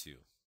 22.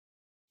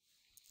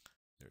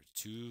 There are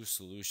two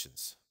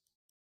solutions.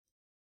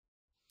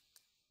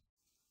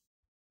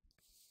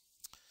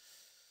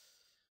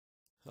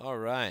 All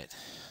right,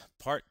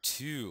 part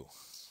 2.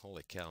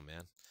 Holy cow,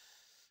 man.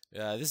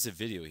 This is a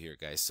video here,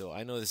 guys, so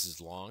I know this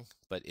is long,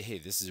 but hey,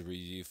 this is a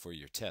review for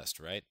your test,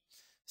 right?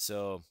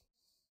 So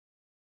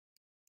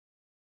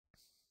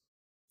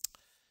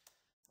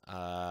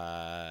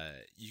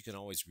you can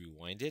always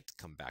rewind it,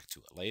 come back to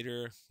it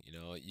later.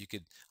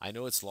 I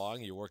know it's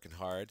long, you're working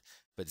hard,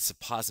 but it's a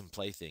pause and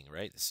play thing,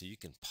 right? So you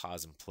can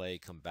pause and play,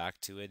 come back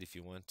to it if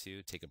you want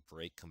to, take a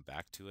break, come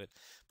back to it,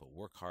 but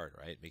work hard,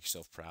 right? Make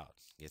yourself proud,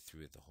 get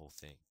through it, the whole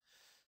thing.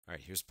 All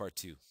right, here's part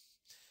 2.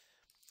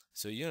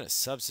 So you're going to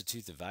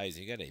substitute the values.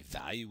 You got to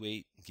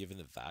evaluate given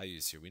the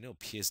values here. We know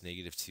P is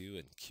negative 2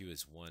 and Q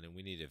is 1, and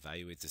we need to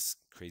evaluate this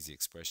crazy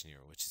expression here,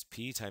 which is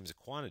P times a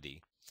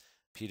quantity,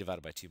 P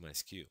divided by 2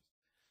 minus Q.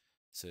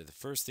 So the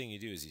first thing you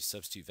do is you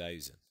substitute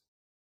values in.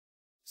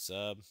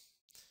 Sub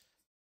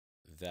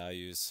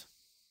values,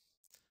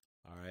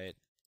 all right,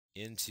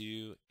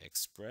 into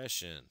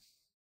expression.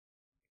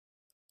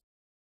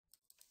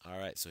 All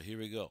right, so here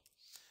we go.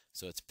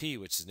 So it's P,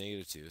 which is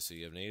negative 2. So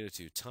you have negative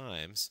 2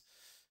 times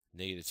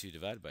negative 2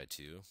 divided by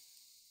 2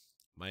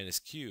 minus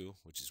Q,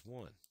 which is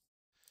 1.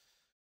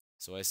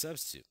 So I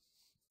substitute,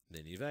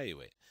 then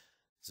evaluate.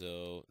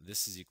 So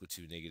this is equal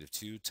to negative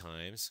 2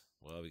 times,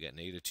 well, we got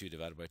negative 2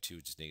 divided by 2,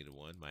 which is negative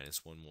 1,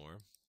 minus 1 more.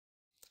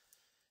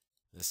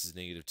 This is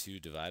negative 2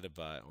 divided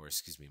by, or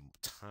excuse me,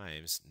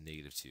 times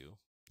negative 2.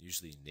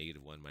 Usually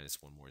negative 1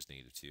 minus 1 more is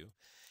negative 2.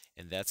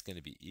 And that's going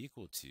to be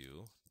equal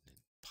to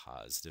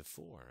positive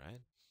 4,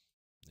 right?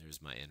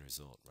 There's my end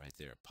result right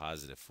there,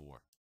 positive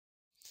 4.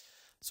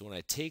 So when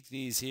I take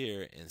these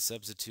here and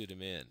substitute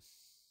them in,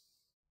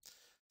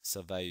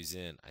 sub values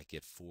in, I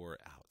get 4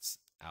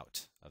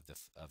 out of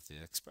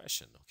the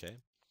expression,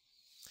 okay?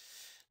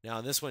 Now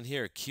on this one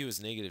here, q is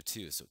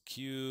 -2, so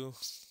q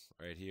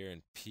right here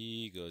and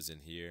p goes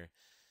in here.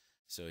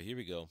 So here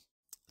we go.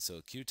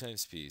 So q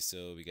times p,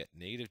 so we got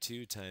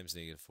 -2 times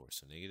 -4.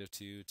 So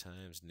 -2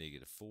 times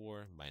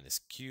 -4 minus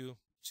q,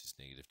 which is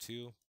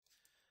 -2,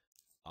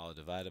 all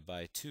divided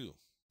by 2.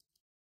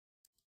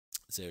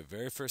 So the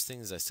very first thing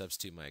is I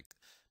substitute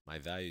my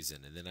values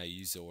in, and then I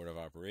use the order of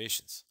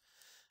operations.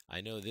 I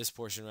know this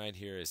portion right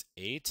here is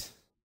 8.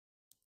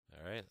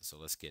 All right, so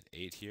let's get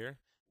 8 here.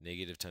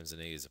 Negative times a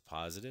negative is a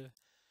positive.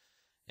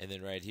 And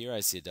then right here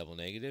I see a double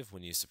negative.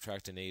 When you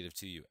subtract a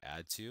 -2, you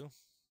add 2.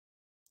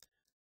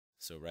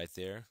 So right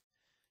there,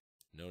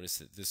 notice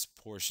that this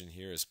portion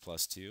here is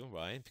 +2,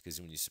 right? Because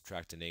when you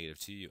subtract a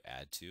 -2, you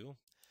add 2.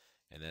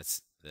 And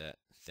that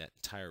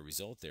entire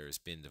result there has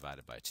been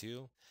divided by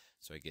 2.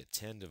 So I get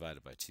 10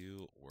 divided by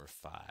 2, or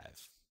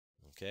 5.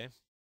 Okay?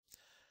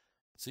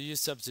 So you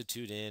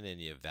substitute in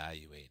and you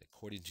evaluate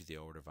according to the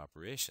order of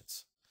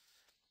operations.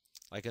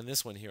 Like on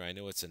this one here, I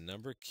know it's a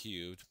number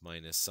cubed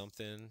minus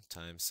something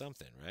times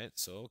something, right?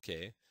 So,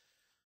 okay.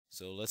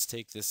 So let's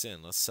take this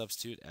in. Let's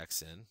substitute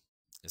x in.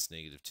 It's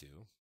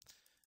 -2.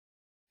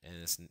 And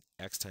it's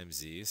x times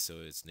z,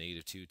 so it's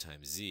 -2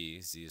 times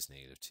z. Z is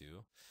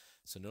 -2.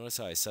 So notice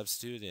how I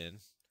substitute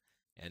in,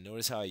 and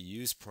notice how I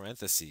use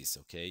parentheses,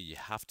 okay? You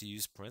have to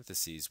use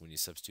parentheses when you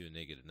substitute a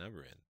negative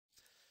number in.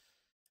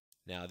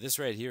 Now this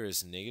right here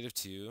is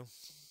 -2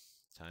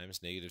 times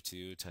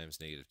 -2 times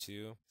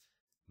 -2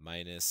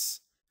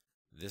 minus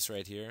this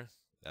right here,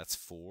 that's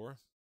 4.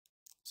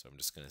 So I'm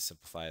just going to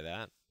simplify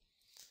that.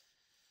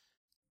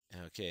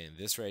 Okay, and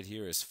this right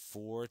here is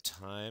 4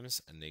 times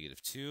a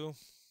 -2,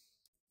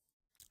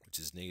 which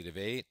is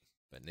 -8.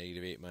 But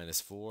 -8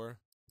 minus 4,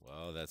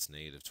 well, that's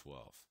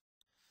 -12.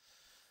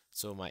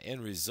 So my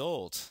end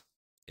result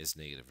is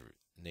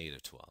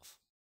 -12.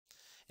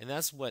 And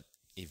that's what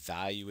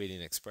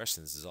evaluating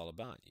expressions is all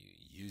about. You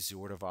use the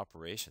order of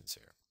operations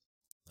here.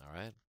 All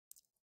right?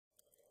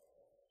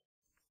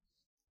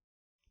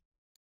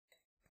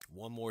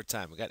 One more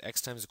time. We got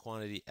x times the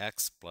quantity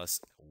x plus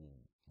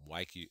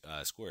y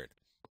squared.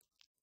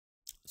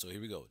 So here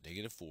we go.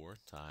 -4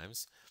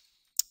 times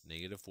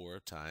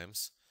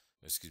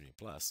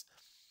plus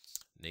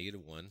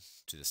 -1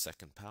 to the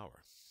second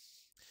power.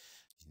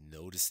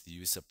 Notice the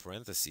use of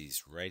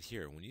parentheses right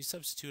here. When you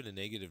substitute a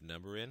negative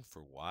number in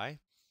for y,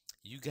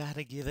 you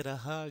gotta give it a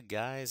hug,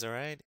 guys, all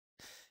right?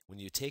 When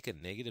you take a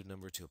negative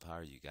number to a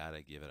power, you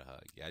gotta give it a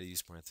hug. You gotta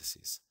use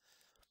parentheses.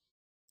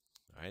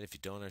 All right, if you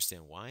don't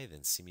understand why,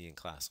 then see me in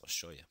class. I'll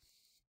show you.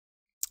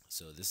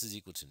 So this is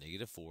equal to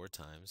 -4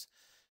 times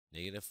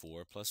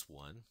 -4 plus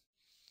 1.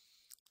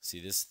 See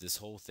this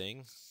whole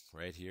thing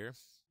right here?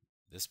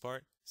 This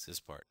part is this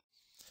part.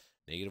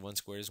 -1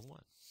 squared is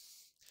 1.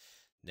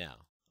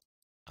 Now,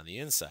 on the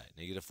inside,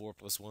 -4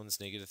 plus 1 is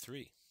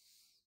 -3.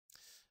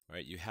 All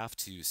right, you have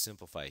to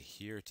simplify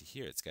here to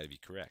here. It's got to be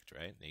correct,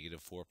 right?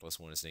 -4 plus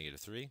 1 is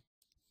 -3.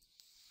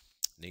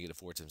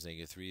 -4 times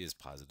 -3 is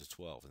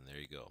 +12, and there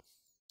you go.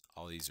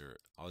 All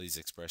these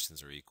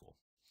expressions are equal.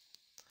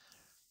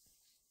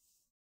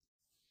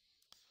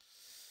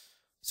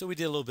 So we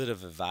did a little bit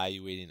of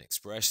evaluating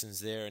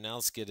expressions there. Now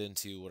let's get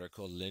into what are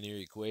called linear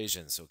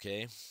equations,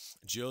 okay?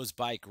 Joe's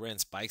Bike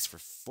rents bikes for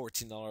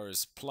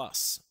 $14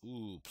 plus.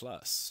 Ooh,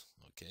 plus.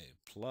 Okay,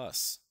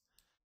 plus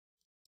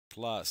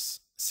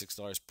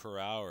 $6 per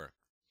hour.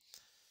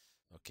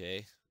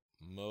 Okay,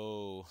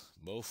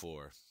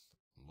 Mofor.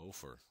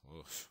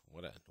 Oof,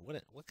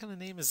 what kind of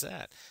name is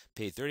that?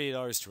 Paid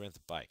 $38 to rent the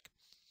bike.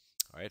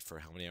 All right, for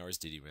how many hours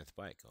did he rent the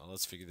bike? Well,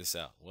 let's figure this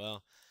out.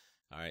 Well,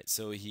 all right,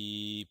 so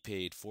he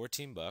paid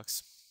 14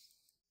 bucks,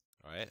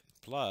 all right,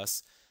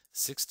 plus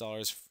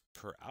 $6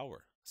 per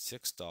hour.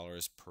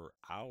 $6 per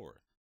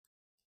hour.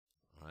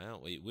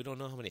 Well, we don't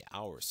know how many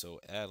hours, so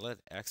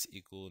let x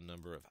equal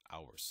number of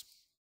hours.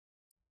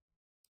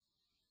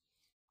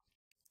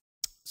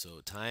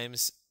 So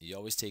times, you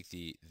always take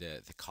the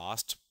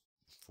cost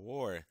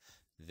for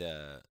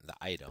the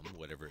item,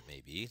 whatever it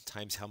may be,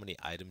 times how many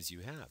items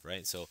you have,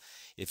 right? So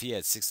if he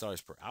had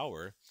 $6 per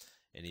hour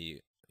and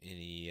he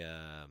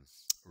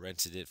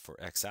rented it for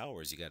X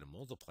hours, you got to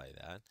multiply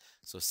that.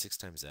 So 6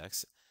 times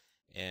X,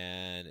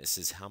 and it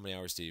says how many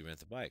hours did he rent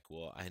the bike?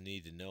 Well, I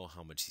need to know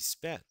how much he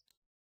spent.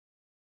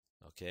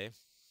 Okay,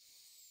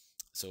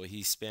 so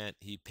he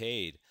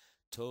paid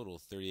total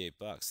 38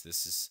 bucks.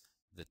 This is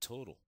the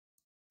total,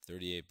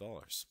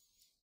 $38.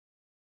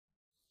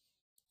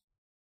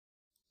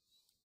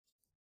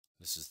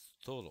 This is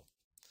total.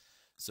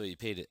 So you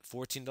paid it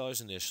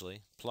 $14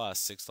 initially plus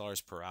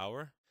 $6 per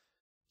hour,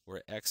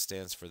 where X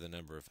stands for the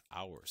number of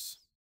hours.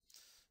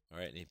 All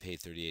right, and he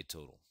paid 38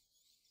 total.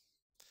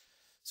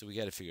 So we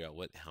got to figure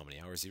out how many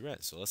hours he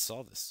rent. So let's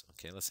solve this.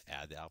 Okay, let's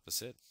add the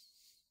opposite.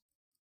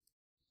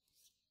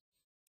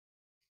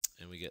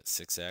 And we get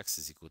 6x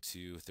is equal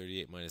to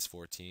 38 minus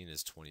 14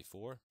 is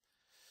 24.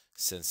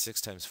 Since 6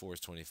 times 4 is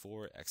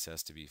 24, x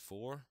has to be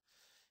 4.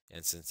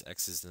 And since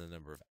x is the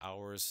number of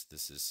hours,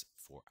 this is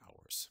 4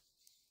 hours.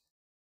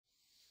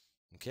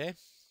 Okay.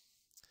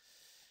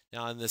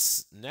 Now in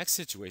this next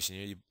situation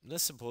here,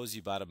 let's suppose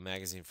you bought a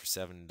magazine for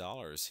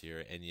 $7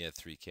 here, and you had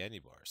 3 candy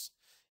bars,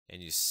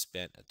 and you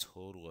spent a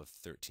total of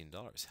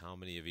 $13. How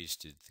many of each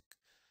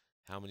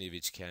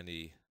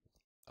candy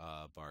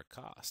bar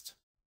cost?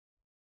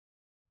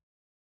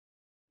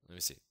 Let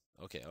me see.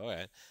 Okay, all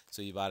right.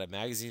 So you bought a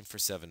magazine for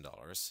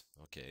 $7.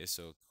 Okay,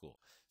 so cool.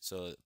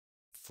 So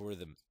for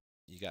the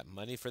you got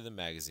money for the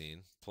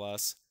magazine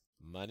plus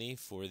money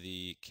for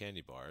the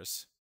candy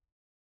bars.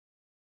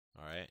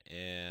 All right,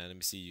 and let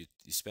me see.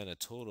 You spent a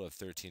total of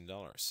 $13.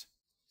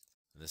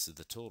 And this is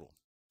the total.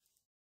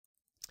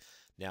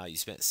 Now you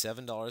spent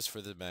 $7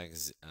 for the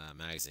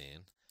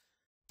magazine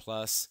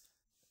plus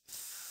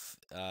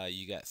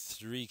you got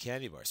 3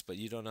 candy bars, but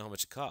you don't know how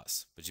much it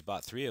costs. But you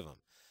bought 3 of them.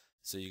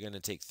 So you're going to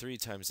take 3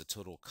 times the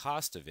total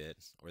cost of it,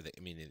 an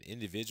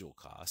individual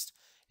cost,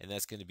 and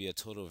that's going to be a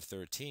total of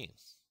 13.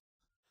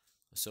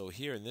 So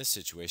here in this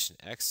situation,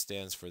 X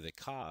stands for the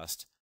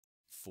cost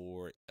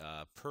for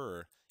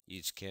per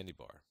each candy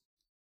bar.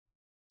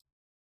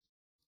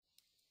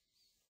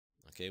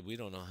 Okay, we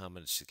don't know how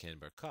much the candy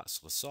bar costs.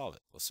 So let's solve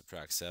it. Let's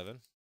subtract 7.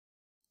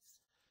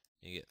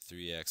 You get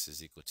 3x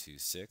is equal to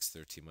 6.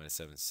 13 minus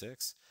 7 is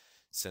 6.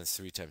 Since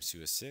 3 times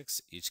 2 is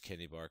 6, each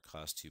candy bar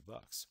costs $2.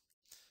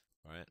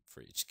 All right,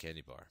 for each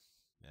candy bar.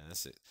 Yeah,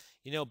 that's it.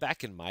 You know,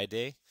 back in my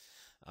day,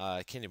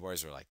 candy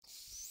bars were like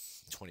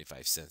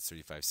 25 cents,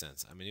 35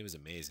 cents. I mean, it was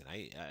amazing.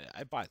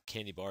 I bought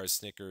candy bars,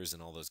 Snickers,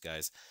 and all those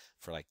guys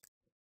for like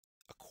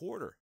a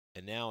quarter.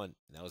 And now, and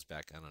that was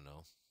back, I don't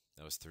know,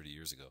 that was 30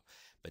 years ago.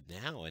 But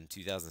now in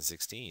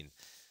 2016,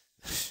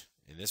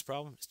 and this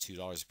problem is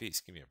 $2 a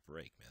piece. Give me a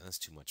break, man. That's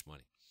too much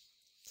money.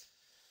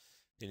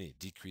 They need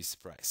to decrease the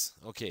price.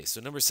 Okay,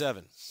 so number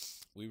 7.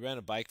 We rent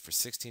a bike for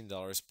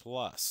 $16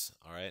 plus.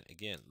 All right,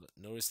 again,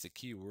 notice the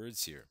key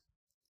words here.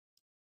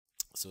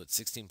 So it's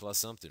 16 plus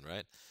something,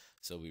 right?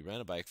 So we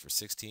rent a bike for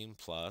 16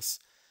 plus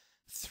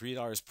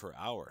 $3 per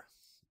hour.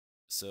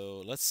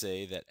 So let's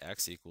say that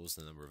X equals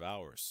the number of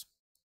hours.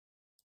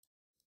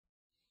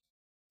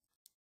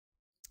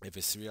 If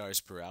it's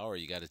 $3 per hour,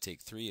 you got to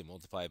take 3 and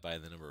multiply it by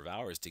the number of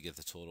hours to get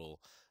the total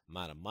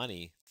amount of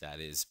money that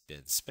has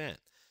been spent.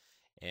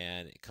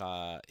 And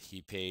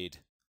he paid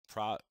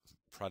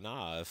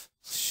Pranav,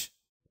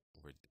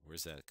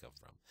 where's that come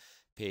from?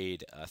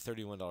 Paid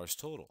 $31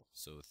 total.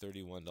 So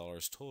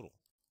 $31 total.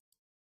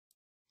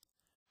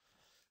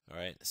 All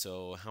right.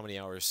 So how many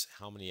hours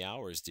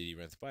did he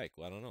rent the bike?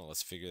 Well, I don't know.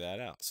 Let's figure that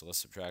out. So let's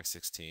subtract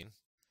 16.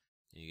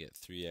 You get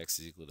 3x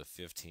is equal to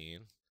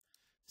 15.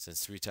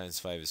 Since 3 times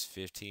 5 is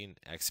 15,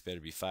 x better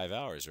be 5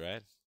 hours,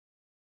 right?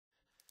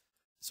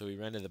 So we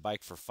rented the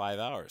bike for 5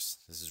 hours.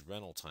 This is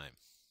rental time.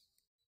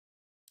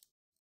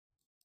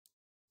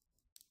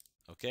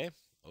 Okay?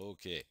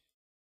 Okay.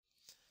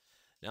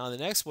 Now the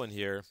next one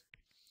here,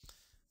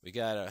 we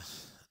got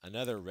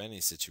another renting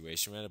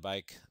situation. Rent a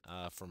bike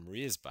from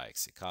Maria's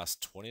Bikes. It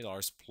costs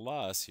 $20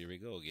 plus, here we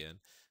go again,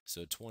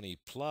 so 20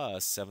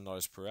 plus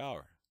 $7 per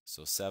hour.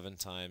 So 7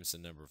 times the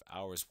number of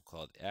hours, we'll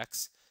call it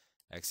x.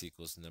 X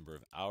equals the number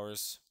of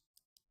hours.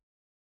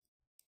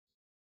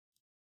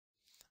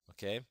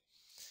 Okay?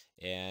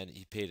 And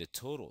he paid a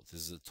total.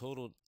 This is a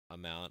total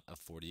amount of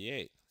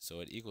 48.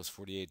 So it equals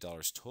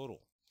 $48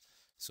 total.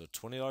 So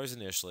 $20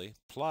 initially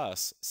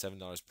plus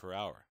 $7 per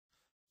hour.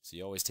 So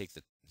you always take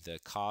the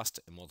cost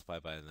and multiply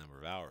by the number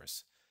of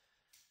hours.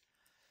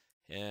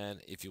 And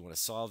if you want to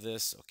solve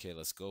this, okay,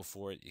 let's go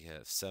for it. You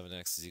have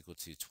 7x is equal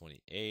to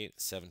 28.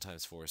 7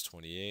 times 4 is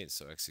 28,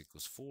 so x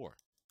equals 4.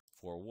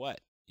 For what,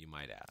 you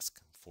might ask?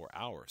 4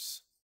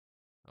 hours.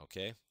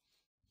 Okay?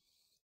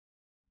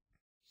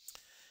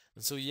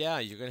 And so, yeah,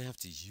 you're going to have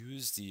to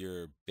use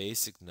your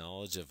basic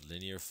knowledge of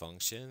linear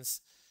functions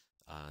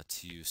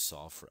to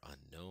solve for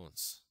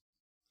unknowns.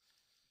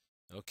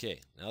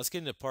 Okay, now let's get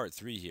into part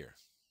 3 here.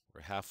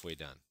 We're halfway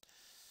done.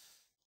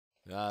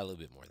 A little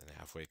bit more than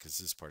halfway because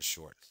this part's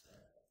short.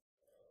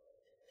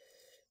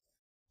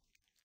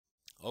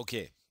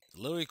 Okay,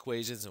 little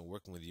equations and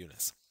working with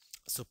units.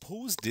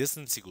 Suppose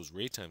distance equals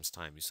rate times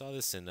time. You saw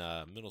this in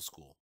middle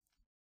school.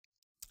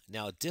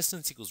 Now,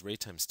 distance equals rate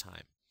times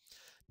time.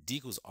 D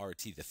equals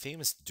RT, the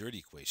famous dirt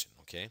equation,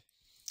 okay?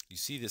 You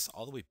see this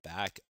all the way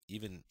back,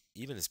 even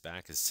as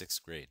back as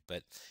 6th grade.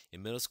 But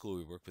in middle school,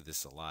 we work with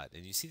this a lot,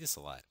 and you see this a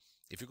lot.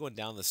 If you're going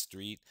down the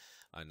street,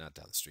 not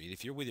down the street,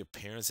 if you're with your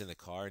parents in the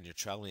car and you're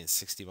traveling at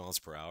 60 miles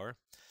per hour,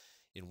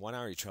 in 1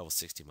 hour you travel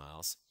 60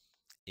 miles.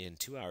 In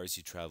 2 hours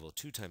you travel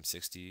 2 times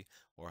 60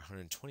 or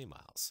 120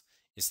 miles.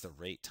 It's the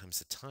rate times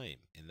the time.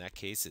 In that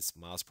case, it's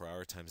miles per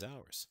hour times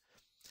hours.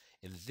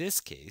 In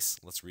this case,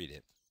 let's read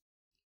it.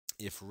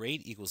 If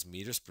rate equals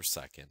meters per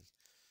second,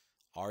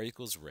 r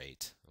equals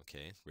rate,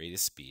 okay, rate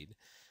is speed,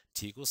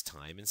 t equals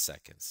time in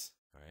seconds,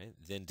 all right,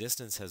 then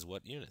distance has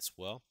what units?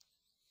 Well,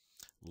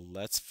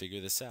 let's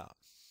figure this out.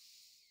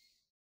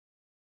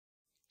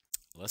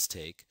 Let's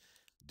take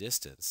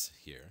distance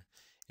here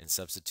and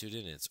substitute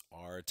in its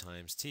r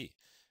times t.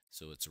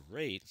 So it's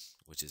rate,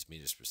 which is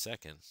meters per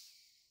second,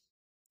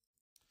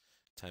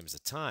 times the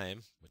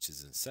time, which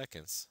is in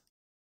seconds,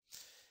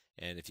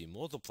 And if you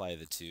multiply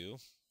the two,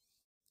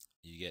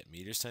 you get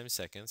meters times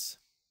seconds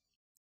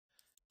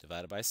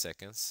divided by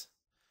seconds.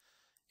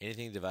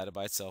 Anything divided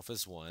by itself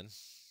is 1.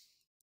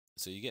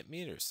 So you get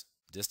meters.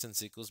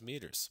 Distance equals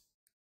meters.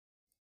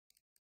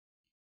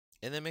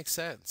 And that makes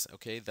sense.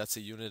 Okay, that's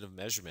a unit of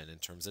measurement in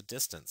terms of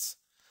distance.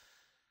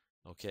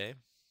 Okay.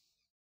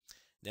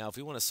 Now, if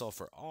we want to solve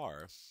for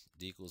r,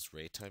 d equals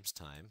rate times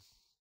time,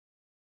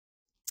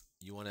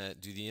 you want to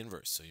do the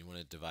inverse. So you want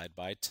to divide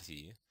by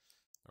t,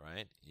 all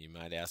right? You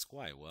might ask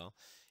why. Well,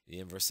 the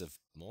inverse of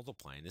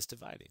multiplying is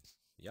dividing.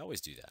 You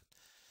always do that.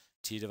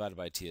 T divided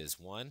by t is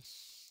 1,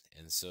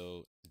 and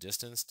so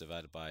distance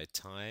divided by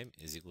time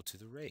is equal to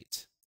the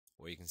rate.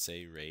 Or you can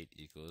say rate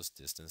equals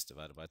distance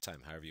divided by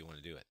time, however you want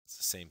to do it. It's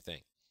the same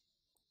thing.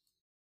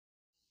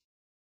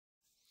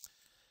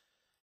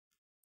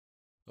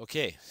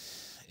 Okay,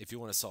 if you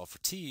want to solve for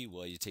t,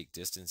 well, you take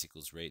distance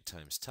equals rate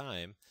times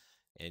time,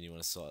 and you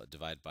want to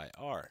divide by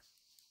r,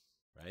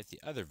 right? The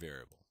other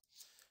variable.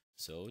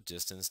 So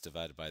distance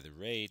divided by the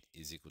rate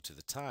is equal to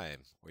the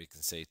time, or you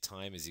can say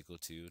time is equal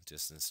to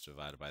distance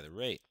divided by the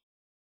rate.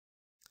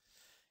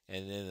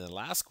 And then the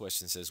last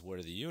question says, what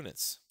are the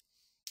units?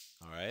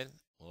 All right,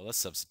 well, let's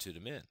substitute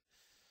them in.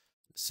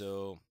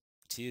 So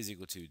t is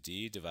equal to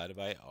d divided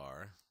by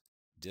r,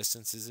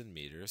 distance is in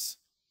meters,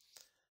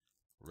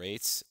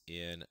 rates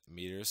in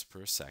meters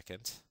per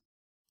second.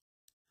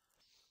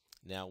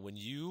 Now, when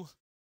you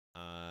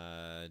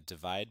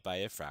divide by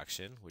a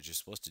fraction, what you're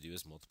supposed to do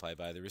is multiply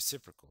by the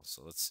reciprocal.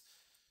 So let's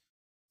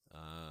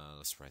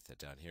write that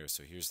down here.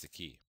 So here's the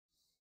key.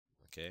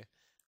 Okay,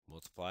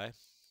 multiply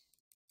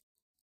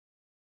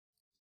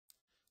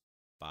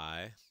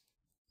by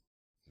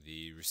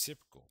the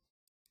reciprocal.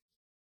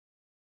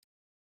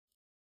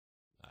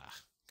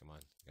 Come on,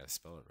 I gotta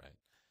spell it right.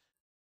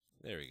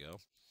 There we go.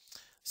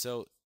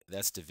 So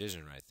that's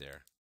division right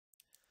there.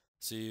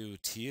 So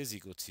t is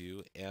equal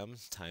to m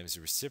times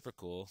the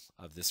reciprocal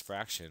of this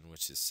fraction,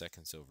 which is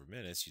seconds over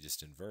minutes. You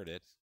just invert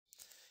it.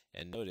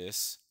 And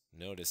notice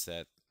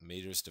that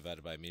meters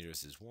divided by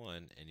meters is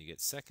 1, and you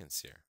get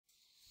seconds here.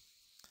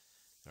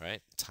 All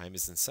right, time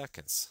is in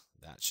seconds.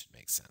 That should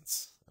make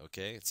sense.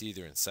 Okay, it's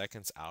either in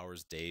seconds,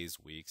 hours, days,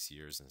 weeks,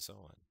 years, and so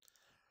on.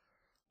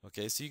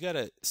 Okay, so you got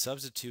to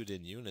substitute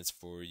in units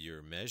for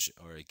your measure,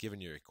 or given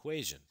your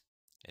equation,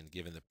 and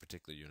given the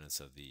particular units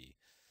of the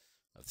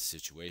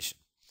situation.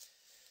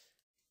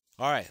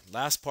 All right,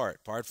 last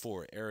part, part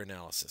 4, error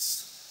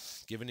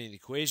analysis. Given an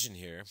equation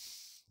here,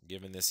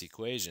 given this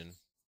equation,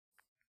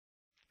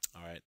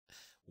 all right,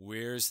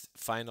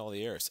 find all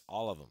the errors?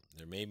 All of them.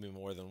 There may be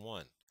more than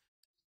one.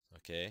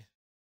 Okay,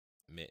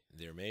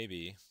 there may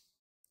be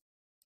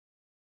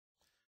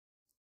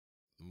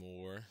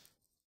more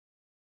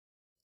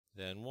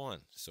than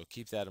one. So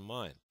keep that in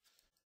mind.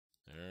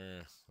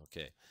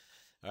 Okay.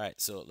 All right,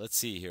 so let's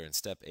see here in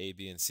step A,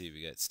 B, and C,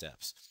 we got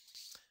steps.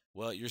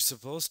 Well, you're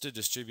supposed to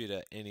distribute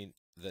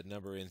the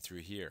number in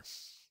through here.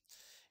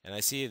 And I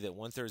see that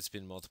 1/3 has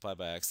been multiplied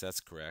by x. That's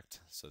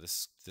correct. So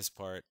this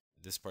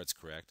part's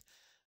correct.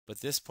 But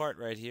this part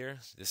right here,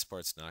 this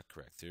part's not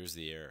correct. There's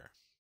the error.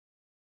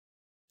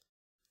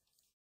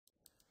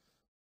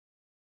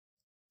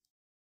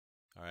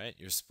 All right,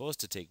 you're supposed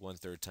to take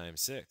 1/3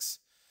 times 6.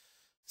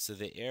 So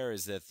the error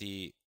is that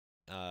the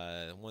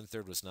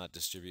 1/3 was not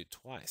distributed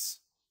twice.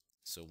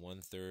 So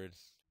 1/3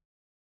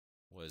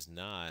 was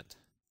not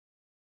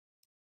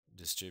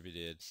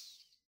distributed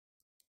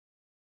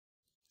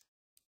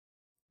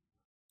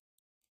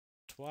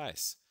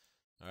twice.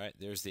 All right,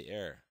 there's the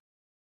error.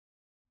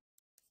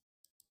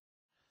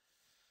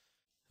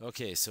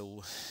 Okay,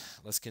 so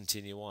let's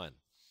continue on.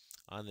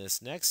 On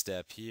this next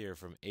step here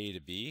from A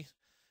to B,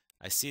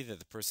 I see that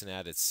the person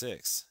added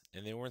 6,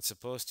 and they weren't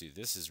supposed to.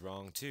 This is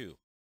wrong too.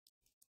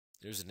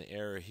 There's an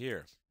error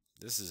here.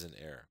 This is an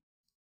error.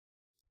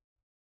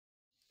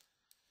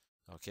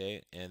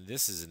 Okay, and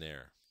this is an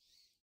error.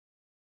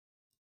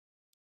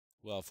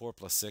 Well, 4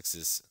 plus 6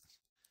 is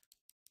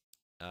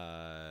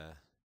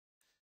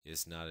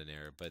not an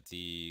error, but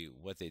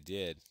what they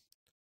did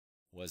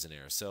was an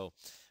error. So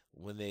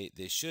when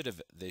they should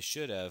have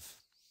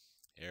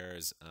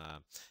errors,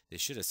 they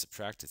should have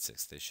subtracted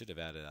 6. They should have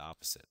added the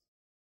opposite.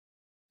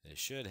 They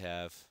should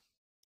have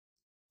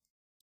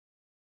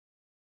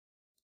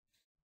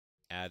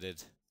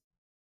added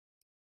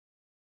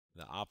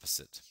the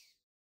opposite.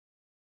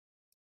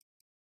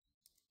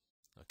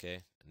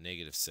 Okay,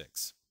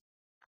 -6.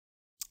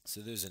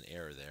 So there's an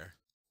error there.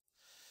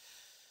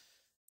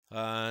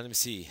 Let me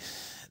see.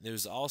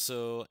 There's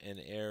also an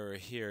error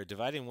here.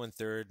 Dividing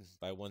 1/3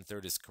 by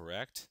 1/3 is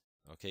correct.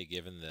 Okay,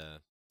 given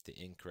the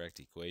incorrect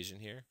equation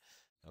here.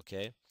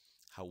 Okay.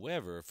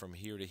 However, from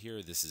here to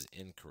here, this is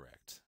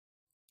incorrect.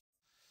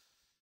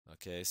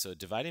 Okay, so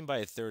dividing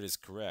by 1/3 is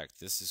correct.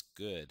 This is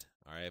good.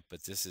 All right,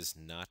 but this is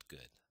not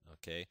good.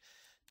 Okay,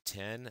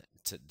 10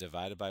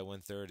 divided by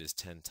 1/3 is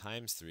 10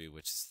 times 3,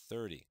 which is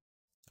 30.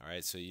 All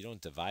right, so you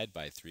don't divide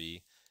by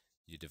 3,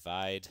 you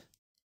divide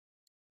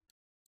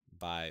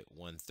by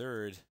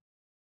 1/3,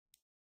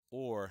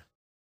 or,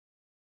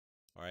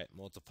 all right,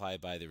 multiply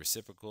by the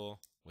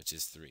reciprocal, which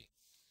is 3.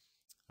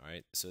 All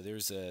right, so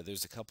there's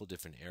a couple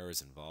different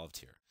errors involved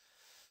here.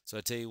 So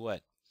I tell you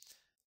what,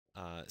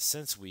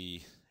 since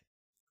we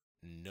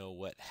know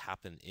what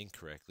happened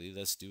incorrectly,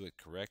 let's do it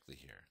correctly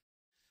here.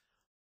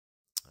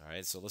 All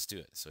right, so let's do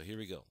it. So here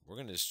we go. We're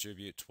going to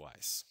distribute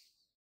twice.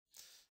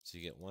 So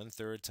you get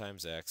 1/3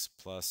 times x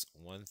plus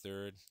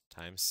 1/3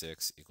 times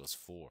 6 equals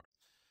 4.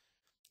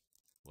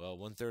 Well,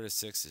 1/3 of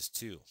 6 is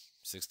 2.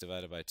 6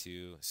 divided by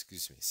 2,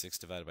 excuse me, 6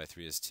 divided by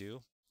 3 is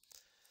 2.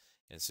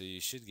 And so you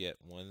should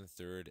get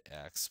 1/3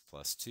 x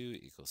plus 2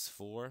 equals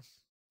 4.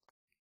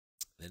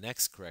 The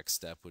next correct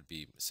step would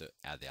be, so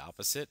add the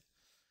opposite.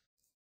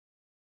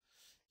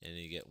 And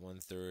you get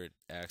 1/3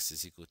 x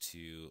is equal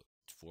to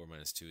 4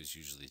 minus 2 is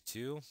usually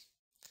 2.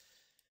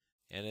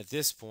 And at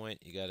this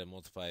point, you got to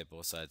multiply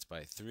both sides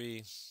by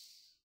 3.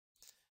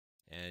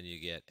 And you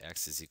get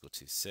x is equal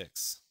to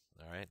 6.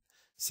 All right.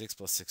 6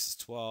 plus 6 is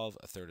 12.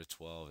 1/3 of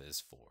 12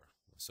 is 4.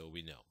 So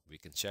we know. We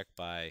can check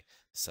by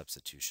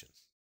substitution.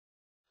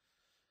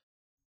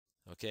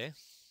 Okay?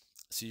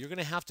 So you're going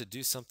to have to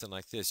do something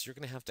like this. You're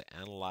going to have to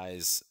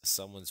analyze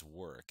someone's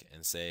work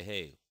and say,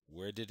 hey,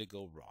 where did it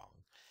go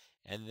wrong?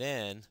 And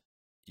then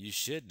you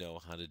should know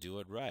how to do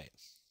it right.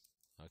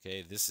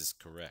 Okay? This is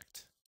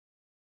correct,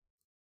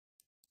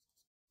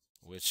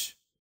 which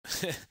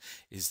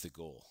is the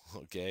goal.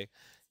 Okay?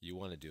 You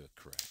want to do it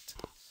correct.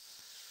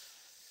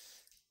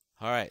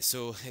 All right,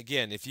 so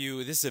again, this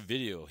is a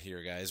video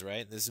here, guys,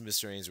 right? This is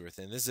Mr. Ainsworth,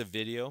 and this is a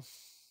video,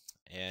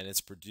 and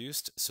it's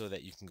produced so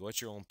that you can go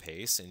at your own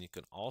pace, and you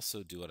can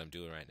also do what I'm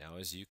doing right now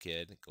is you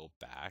could go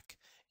back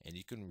and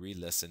you can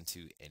re-listen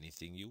to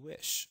anything you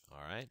wish,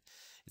 all right?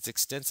 It's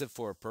extensive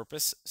for a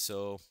purpose,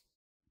 so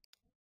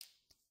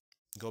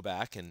go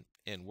back and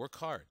work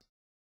hard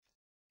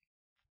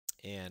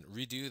and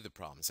redo the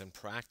problems and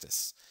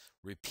practice.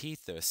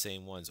 Repeat the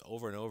same ones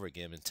over and over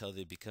again until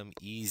they become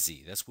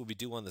easy. That's what we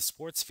do on the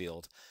sports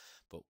field,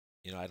 but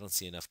I don't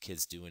see enough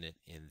kids doing it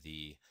in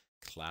the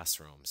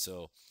classroom.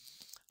 So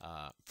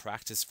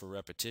practice for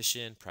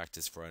repetition,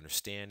 practice for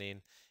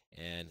understanding,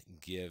 and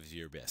give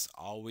your best.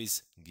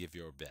 Always give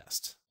your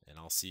best. And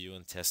I'll see you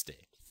on test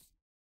day.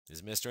 This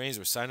is Mr.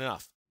 Ainsworth signing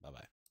off.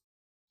 Bye-bye.